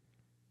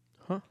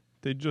 Huh?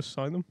 They just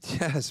signed them?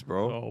 Yes,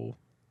 bro. Oh.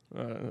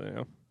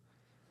 Yeah.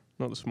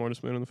 Not the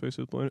smartest man on the face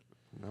of the planet.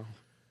 No.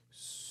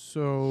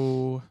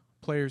 So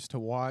players to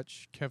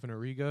watch: Kevin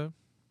Arriga,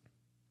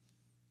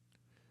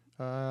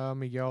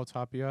 Miguel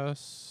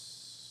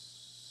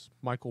Tapias,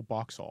 Michael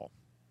Boxall.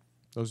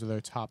 Those are their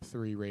top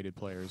 3 rated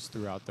players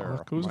throughout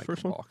their. Who was the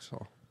first one?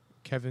 Boxall.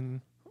 Kervin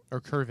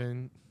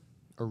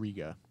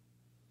Arriga.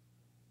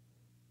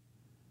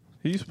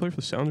 He used to play for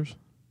the Sounders.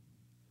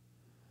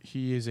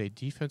 He is a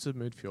defensive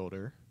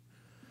midfielder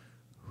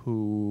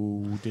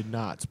who did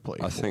not play.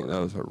 I think that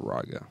was a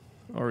Raga.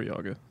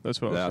 Ariaga.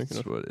 That's what I was That's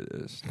thinking of. what it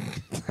is.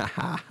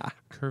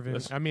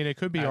 Kervin. I mean, it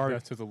could be Add R.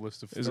 that to the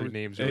list of Is three it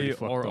names you already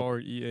fucked up.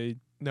 ARREA?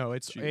 No,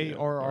 it's G-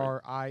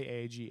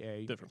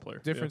 ARRIAGA. Different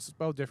player. Different,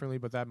 spelled differently,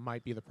 but that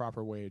might be the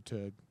proper way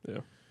to.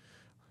 Yeah.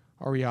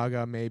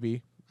 Arriaga,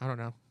 maybe. I don't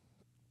know,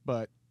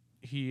 but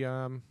he's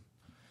a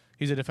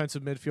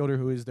defensive midfielder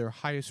who is their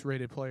highest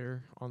rated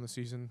player on the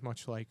season,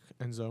 much like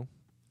Enzo.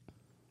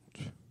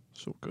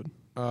 So good.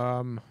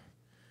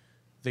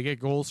 They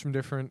get goals from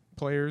different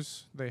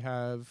players. They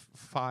have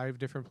 5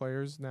 different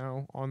players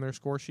now on their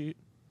score sheet.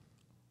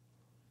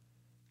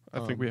 I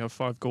think we have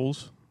 5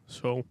 goals.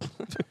 So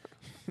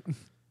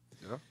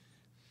Yeah.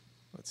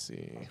 Let's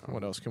see.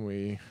 What else can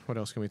we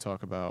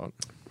talk about?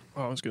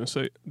 I was going to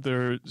say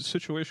their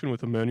situation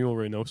with Emmanuel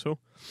Reynoso.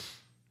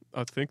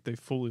 I think they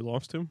fully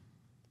lost him.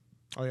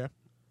 Oh yeah.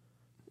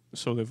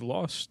 So they've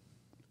lost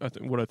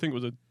what I think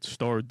was a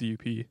star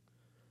DP,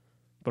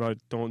 but I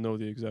don't know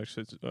the exact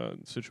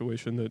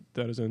situation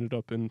that has ended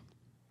up in.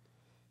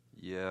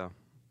 Yeah.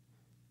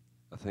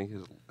 I think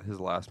his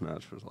last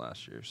match was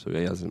last year, so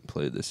he hasn't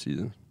played this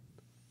season.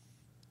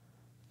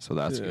 So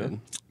that's good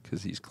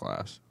because he's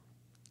class.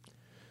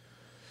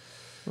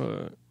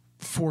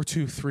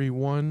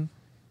 4-2-3-1,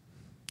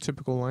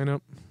 typical lineup.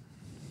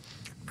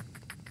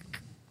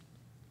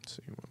 Let's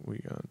see what we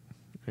got.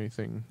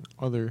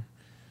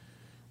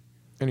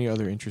 Any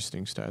other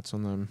interesting stats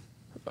on them?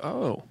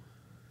 Oh.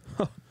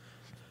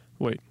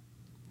 Wait.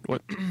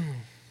 What?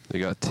 They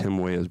got Tim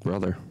Weah's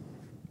brother,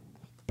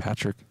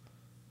 Patrick.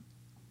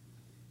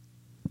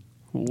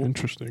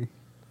 Interesting.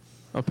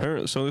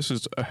 Apparently, so this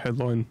is a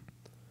headline.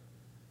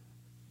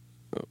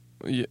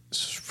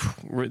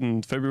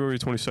 Written February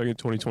 22nd,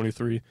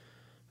 2023.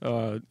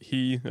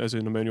 He, as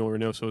in Emmanuel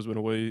Reynoso, has been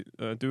away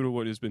due to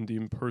what has been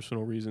deemed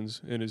personal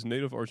reasons in his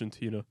native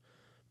Argentina.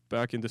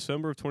 Back in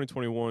December of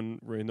 2021,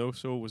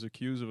 Reynoso was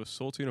accused of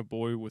assaulting a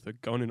boy with a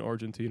gun in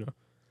Argentina.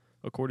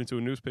 According to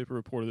a newspaper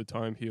report at the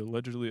time, he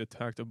allegedly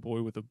attacked a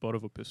boy with the butt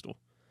of a pistol.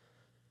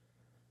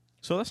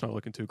 So that's not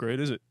looking too great,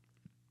 is it?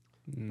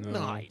 No.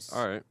 Nice.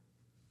 All right.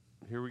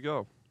 Here we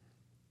go.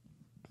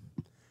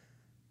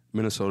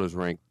 Minnesota's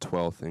ranked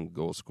 12th in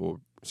goals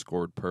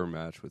scored per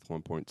match with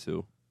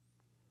 1.2.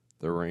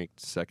 They're ranked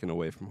second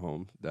away from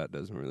home. That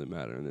doesn't really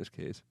matter in this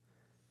case.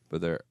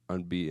 But they're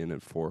unbeaten in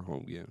 4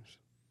 home games.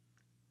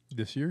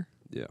 This year?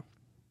 Yeah.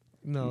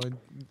 No,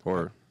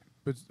 Or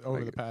but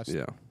over the past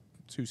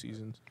 2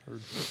 seasons. I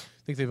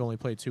think they've only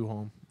played 2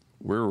 home.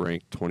 We're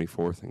ranked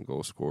 24th in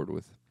goals scored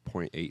with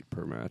 0.8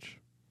 per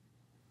match.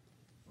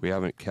 We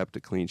haven't kept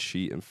a clean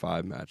sheet in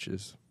 5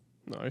 matches.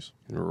 Nice.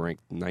 And we're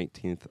ranked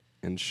 19th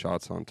in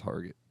shots on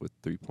target with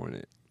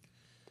 3.8.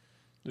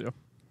 Yeah,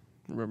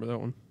 remember that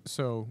one.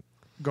 So,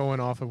 going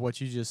off of what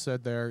you just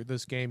said there,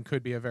 this game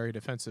could be a very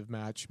defensive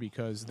match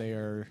because they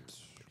are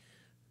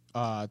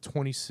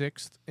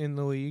 26th in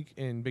the league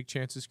in big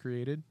chances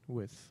created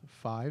with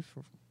 5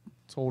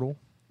 total.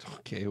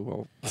 Okay,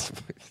 well,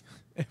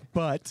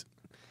 But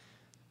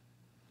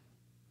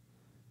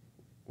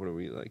what are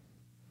we, like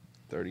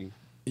 30?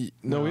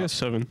 No, we have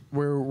 7.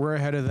 we're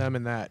ahead of them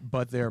in that,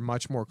 but they're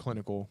much more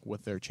clinical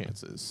with their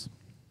chances.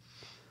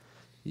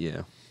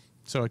 Yeah.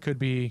 So it could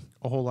be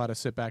a whole lot of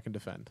sit back and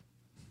defend.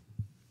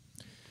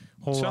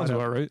 Sounds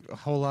about right. A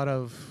whole lot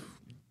of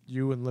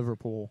you and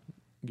Liverpool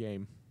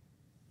game.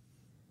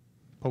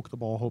 Poke the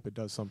ball, hope it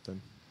does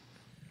something.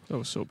 That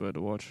was so bad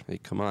to watch. Hey,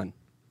 come on.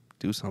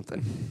 Do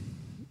something.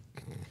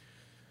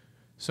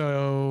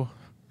 So,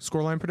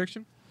 scoreline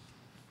prediction?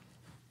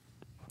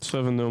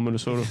 7-0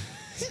 Minnesota.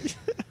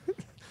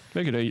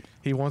 Make it 8.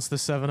 He wants the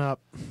 7 up.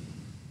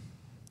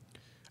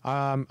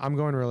 I'm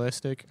going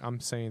realistic. I'm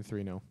saying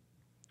 3-0.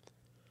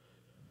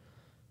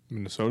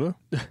 Minnesota?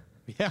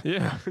 Yeah.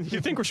 Yeah. You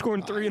think we're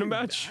scoring 3 in a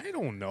match? I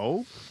don't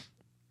know.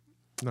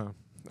 No.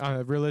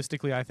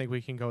 Realistically, I think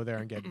we can go there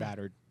and get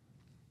battered.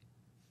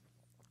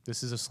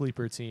 This is a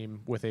sleeper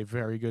team with a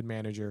very good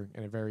manager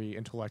and a very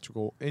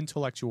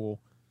intellectual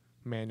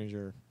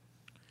manager.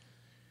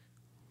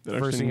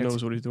 That actually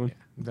knows what he's doing.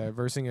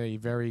 Versing a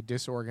very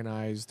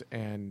disorganized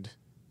and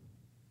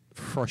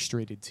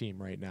frustrated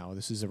team right now.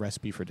 This is a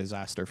recipe for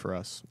disaster for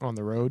us on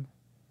the road.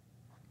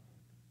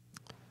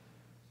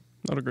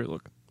 Not a great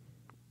look.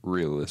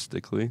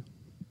 Realistically,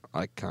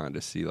 I kind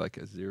of see like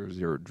a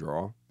 0-0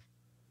 draw,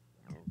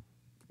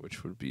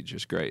 which would be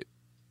just great.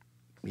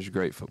 Just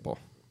great football.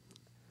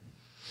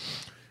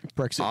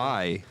 Brexit.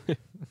 I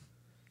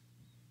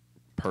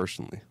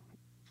personally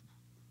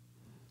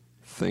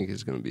think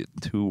it's going to be a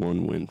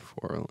 2-1 win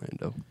for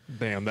Orlando.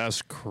 Damn,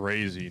 that's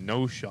crazy.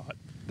 No shot.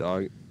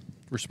 Dog,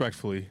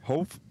 Respectfully.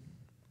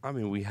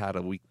 we had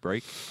a week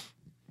break.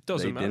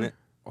 Doesn't matter. Didn't.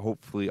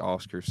 Hopefully,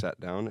 Oscar sat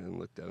down and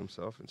looked at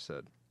himself and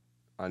said,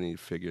 I need to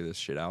figure this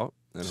shit out.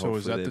 And So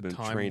is hopefully that they've the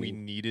been time training. we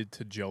needed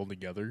to gel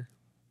together?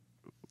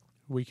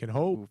 We can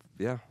hope.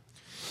 Yeah.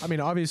 I mean,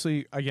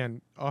 obviously,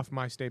 again, off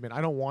my statement,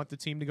 I don't want the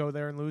team to go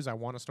there and lose. I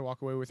want us to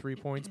walk away with 3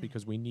 points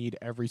because we need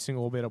every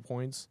single bit of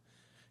points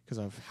because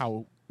of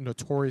how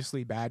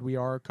notoriously bad we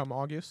are come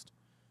August.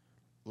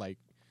 Like,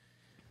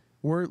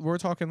 we're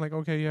talking like,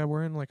 okay, yeah,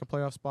 we're in like a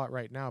playoff spot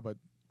right now, but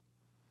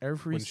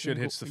When shit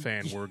hits the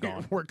fan, we're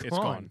gone. We're It's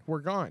gone. We're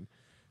gone.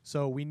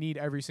 So we need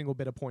every single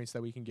bit of points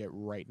that we can get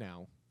right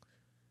now.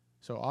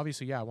 So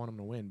obviously, yeah, I want them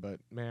to win, but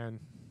man,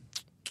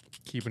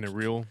 Keeping it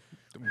real,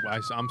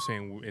 I'm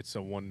saying it's a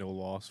 1-0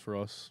 loss for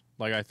us.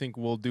 Like, I think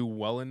we'll do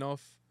well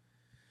enough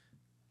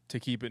to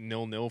keep it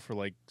 0-0 for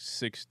like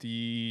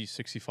 60,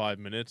 65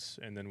 minutes,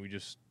 and then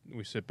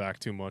we sit back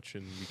too much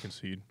and we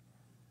concede.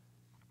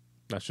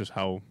 That's just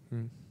how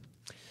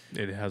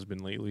it has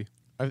been lately.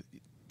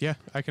 yeah,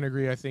 I can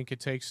agree. I think it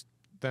takes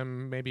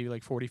them maybe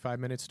like 45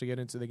 minutes to get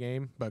into the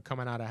game, but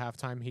coming out of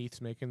halftime,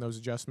 Heath's making those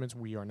adjustments.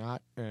 We are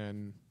not,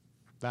 and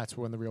that's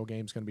when the real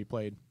game's going to be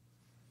played.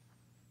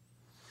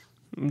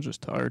 I'm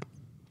just tired.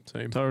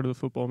 Same. Tired of the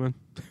football, man.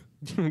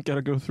 Got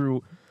to go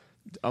through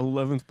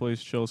 11th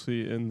place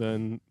Chelsea, and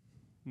then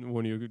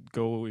when you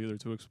go either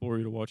to explore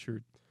or to watch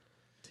your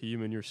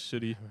team in your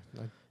city,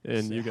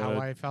 and you got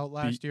how I felt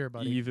last year,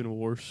 buddy. even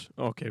worse.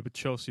 Okay, but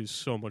Chelsea is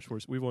so much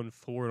worse. We won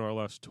 4 in our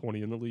last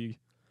 20 in the league.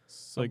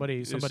 Somebody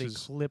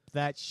is- clip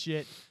that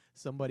shit.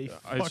 Somebody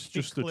fucking It's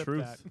just the clip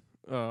truth.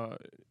 that.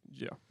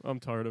 Yeah, I'm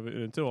tired of it.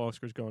 And until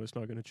Oscar's gone, it's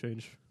not going to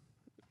change.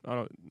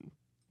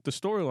 The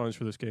storylines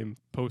for this game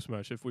post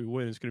match, if we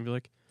win, is going to be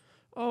like,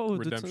 oh,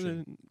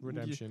 Redemption.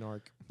 Redemption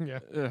arc. Yeah.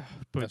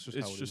 But That's just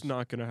how it's it just is.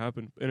 not going to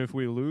happen. And if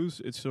we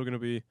lose, it's still going to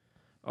be,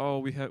 oh,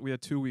 we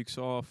had 2 weeks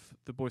off.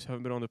 The boys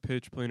haven't been on the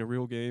pitch playing a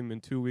real game in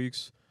 2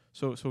 weeks.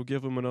 So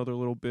give them another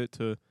little bit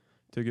to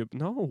get.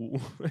 No,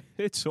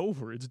 it's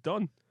over. It's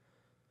done.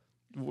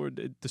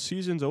 The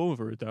season's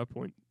over at that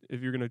point.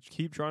 If you're going to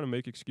keep trying to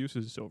make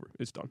excuses, it's over.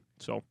 It's done.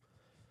 So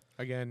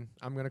Again,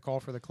 I'm going to call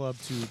for the club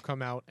to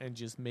come out and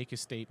just make a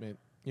statement.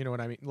 You know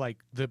what I mean? Like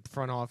the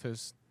front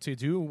office to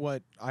do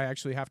what I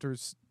actually have to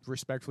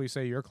respectfully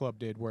say your club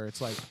did, where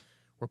it's like,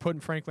 we're putting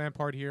Frank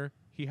Lampard here.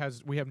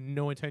 We have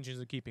no intentions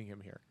of keeping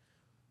him here,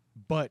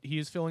 but he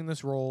is filling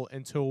this role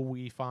until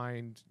we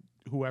find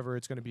whoever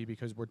it's going to be,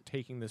 because we're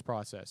taking this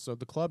process. So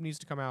the club needs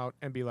to come out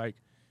and be like,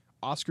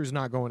 Oscar's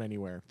not going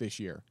anywhere this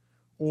year,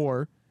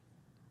 or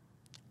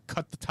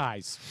cut the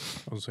ties.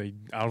 I would say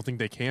I don't think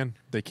they can.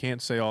 They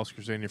can't say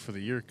Oscar's in here for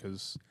the year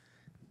because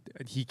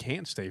he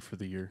can't stay for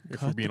the year.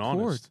 If we're being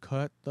honest,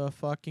 Cut the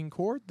fucking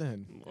cord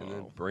then. And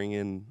then bring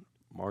in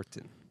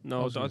Martin.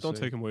 no, was gonna don't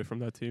say- take him away from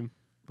that team.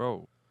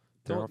 Bro,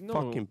 they're a No.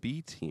 fucking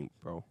B team,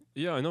 bro.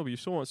 Yeah, I know, but you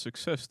still want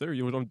success there.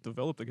 You don't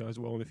develop the guys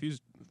well. And if he's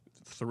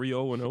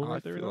 3-0-0 I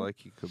right there, feel then- like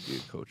he could be a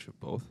coach of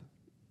both.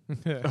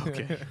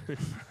 Okay.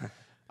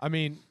 I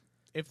mean,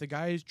 if the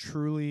guy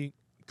truly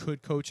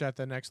could coach at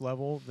the next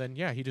level, then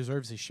yeah, he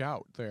deserves a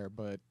shout there.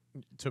 But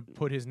to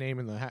put his name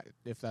in the hat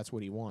if that's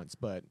what he wants.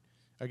 But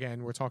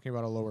again, we're talking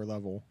about a lower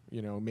level.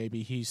 You know,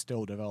 maybe he's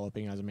still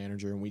developing as a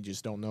manager, and we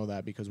just don't know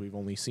that because we've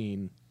only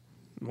seen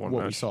One what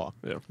we match. saw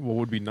Yeah. What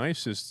would be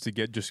nice is to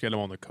get him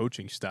on the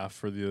coaching staff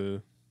for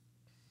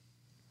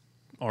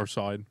our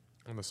side.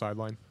 on the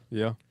sideline.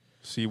 Yeah.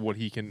 See what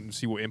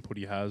input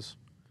he has,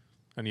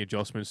 any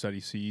adjustments that he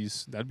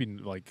sees. That'd be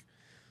like,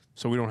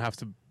 so we don't have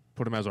to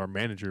put him as our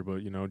manager,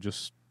 but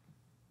just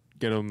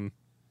get him.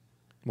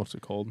 What's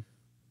it called?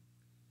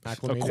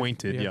 Acclimated.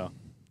 Acquainted, yeah,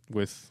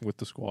 with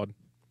the squad.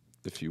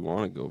 If you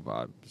want to go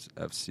Vibes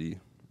FC,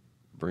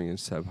 bring in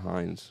Seb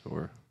Hines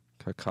or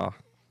Kaká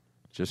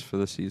just for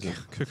the season.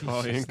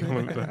 Kaká ain't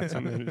coming back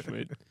to manage,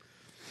 mate.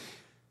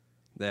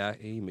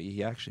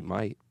 He actually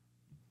might.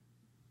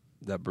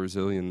 That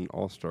Brazilian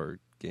All-Star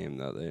game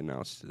that they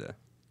announced today.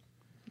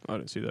 I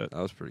didn't see that. That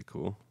was pretty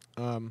cool.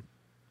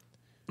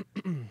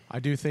 I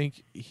do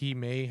think he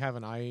may have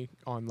an eye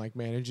on like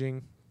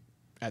managing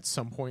at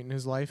some point in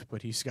his life,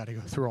 but he's got to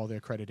go through all the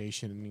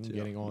accreditation and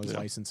getting all his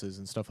licenses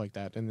and stuff like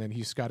that, and then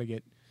he's got to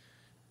get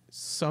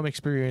some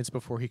experience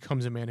before he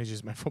comes and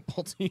manages my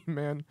football team.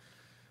 Man,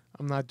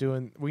 I'm not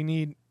doing. We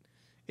need,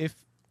 if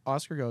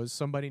Oscar goes,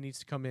 somebody needs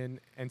to come in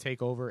and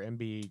take over and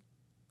be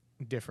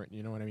different.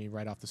 You know what I mean?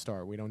 Right off the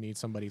start, we don't need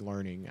somebody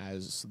learning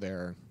as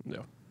their. Yeah.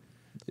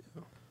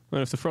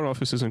 And if the front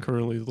office isn't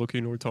currently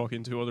looking or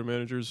talking to other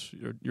managers,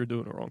 you're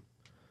doing it wrong.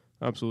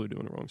 Absolutely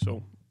doing it wrong.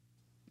 So,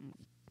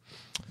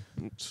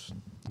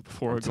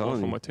 before I go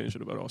off on my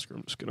tangent about Oscar,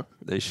 I'm just gonna.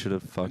 They should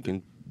have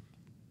fucking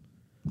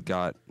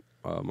got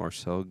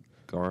Marcel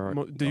Gar.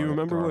 Do you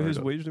remember what his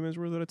wage demands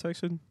were that I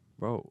texted?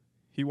 Bro,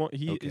 He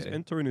is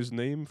entering his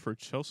name for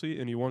Chelsea,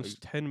 and he wants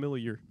 $10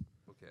 million a year.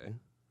 okay.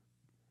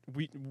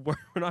 We're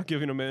not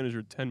giving a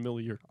manager $10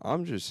 million a year.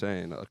 I'm just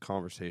saying a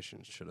conversation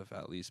should have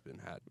at least been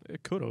had.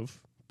 It could have,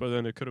 but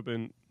then it could have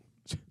been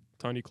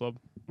tiny club.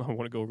 I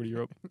want to go over to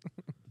Europe.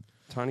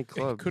 Tiny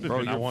club. Could have bro,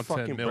 been. I your want 10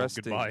 fucking mil. breast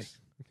Goodbye. stinks.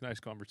 Nice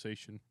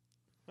conversation.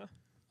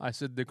 I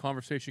said the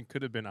conversation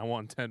could have been. I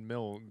want 10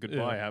 mil.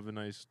 Goodbye. Yeah. Have a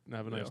nice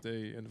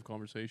day. End of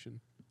conversation.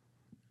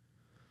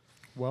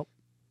 Well,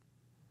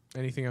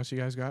 anything else you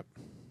guys got?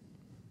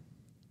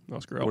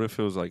 Oscar What out. if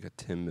it was like a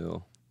 10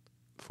 mil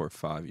for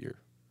 5 year?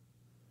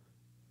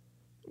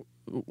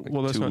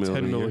 Well, that's 2 not million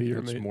 10 a million a year. year,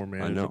 It's mate. more I know.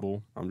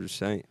 manageable. I'm just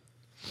saying.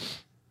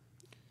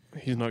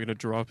 He's not going to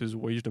drop his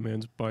wage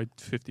demands by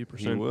 50%.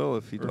 He will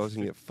if he or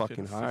doesn't get 50%.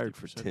 fucking hired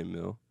for 10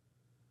 mil.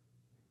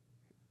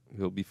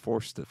 He'll be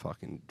forced to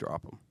fucking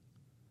drop him.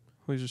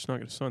 Well, he's just not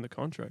going to sign the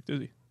contract,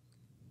 is he?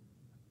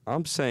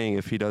 I'm saying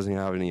if he doesn't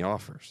have any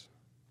offers.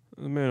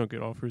 The man don't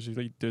get offers.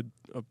 He did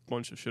a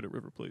bunch of shit at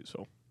River Plate,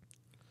 so.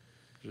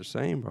 Just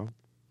saying, bro.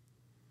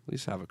 At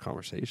least have a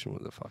conversation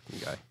with the fucking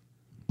guy.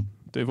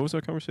 Dave, what was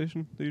that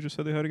conversation that you just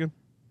said they had again?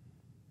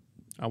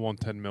 I want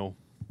 10 mil.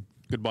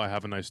 Goodbye.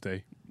 Have a nice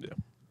day. Yeah.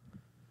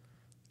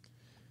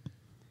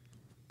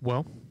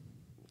 Well,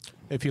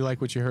 if you like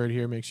what you heard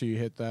here, make sure you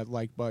hit that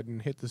like button,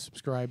 hit the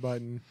subscribe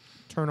button,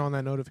 turn on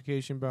that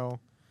notification bell.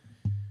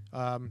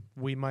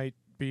 We might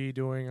be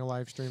doing a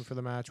live stream for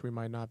the match. We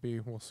might not be.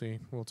 We'll see.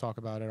 We'll talk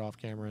about it off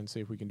camera and see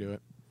if we can do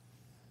it.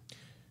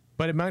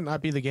 But it might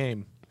not be the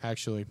game,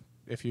 actually.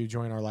 If you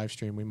join our live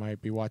stream, we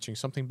might be watching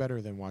something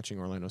better than watching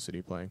Orlando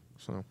City play.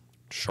 So,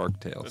 Shark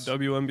The Tales.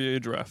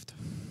 WNBA draft.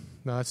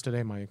 no, that's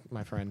today, my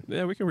friend.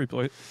 Yeah, we can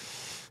replay it.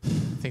 I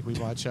think we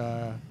watch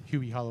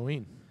Hubie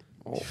Halloween.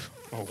 Oh,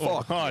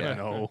 Fuck. yeah.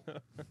 No.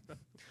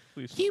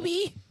 Please.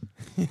 Hubie!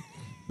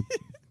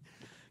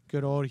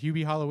 Good old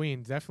Hubie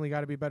Halloween. Definitely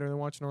got to be better than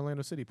watching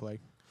Orlando City play.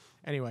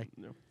 Anyway,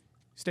 No.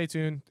 stay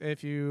tuned.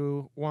 If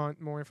you want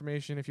more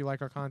information, if you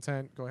like our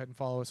content, go ahead and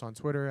follow us on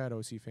Twitter at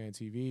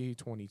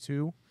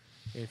OCFanTV22.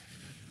 If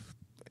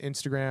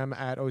Instagram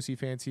at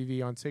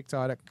OCFanTV, on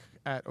TikTok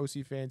at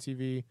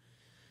OCFanTV.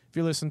 If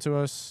you listen to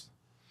us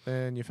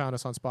and you found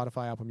us on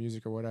Spotify, Apple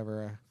Music, or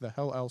whatever the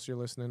hell else you're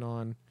listening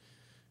on,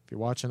 if you're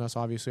watching us,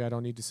 obviously I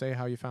don't need to say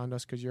how you found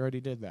us because you already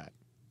did that.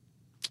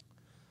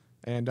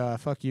 And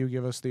fuck you,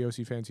 give us the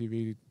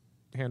OCFanTV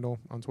handle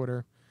on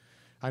Twitter.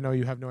 I know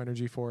you have no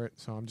energy for it,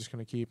 so I'm just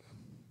going to keep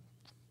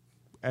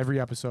every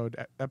episode.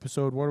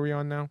 Episode, what are we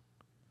on now?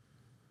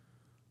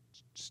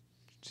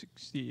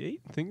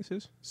 68, I think this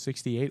is.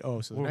 68.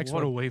 Oh, so the next what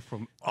one. away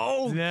from.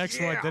 Oh, The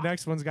next one. The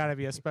next one's got to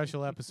be a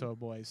special episode,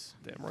 boys.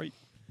 Damn right.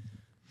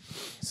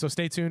 So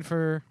stay tuned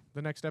for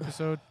the next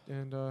episode,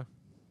 and we'll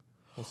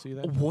see you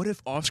then. What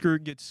if Oscar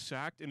gets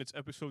sacked and it's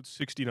episode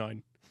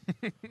 69?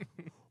 Woo!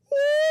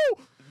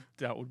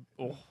 That would.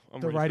 Oh,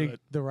 I'm The ready writing, for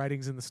that. the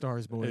writing's in the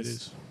stars, boys. It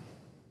is.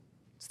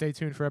 Stay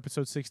tuned for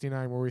episode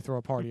 69, where we throw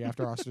a party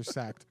after Oscar's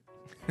sacked.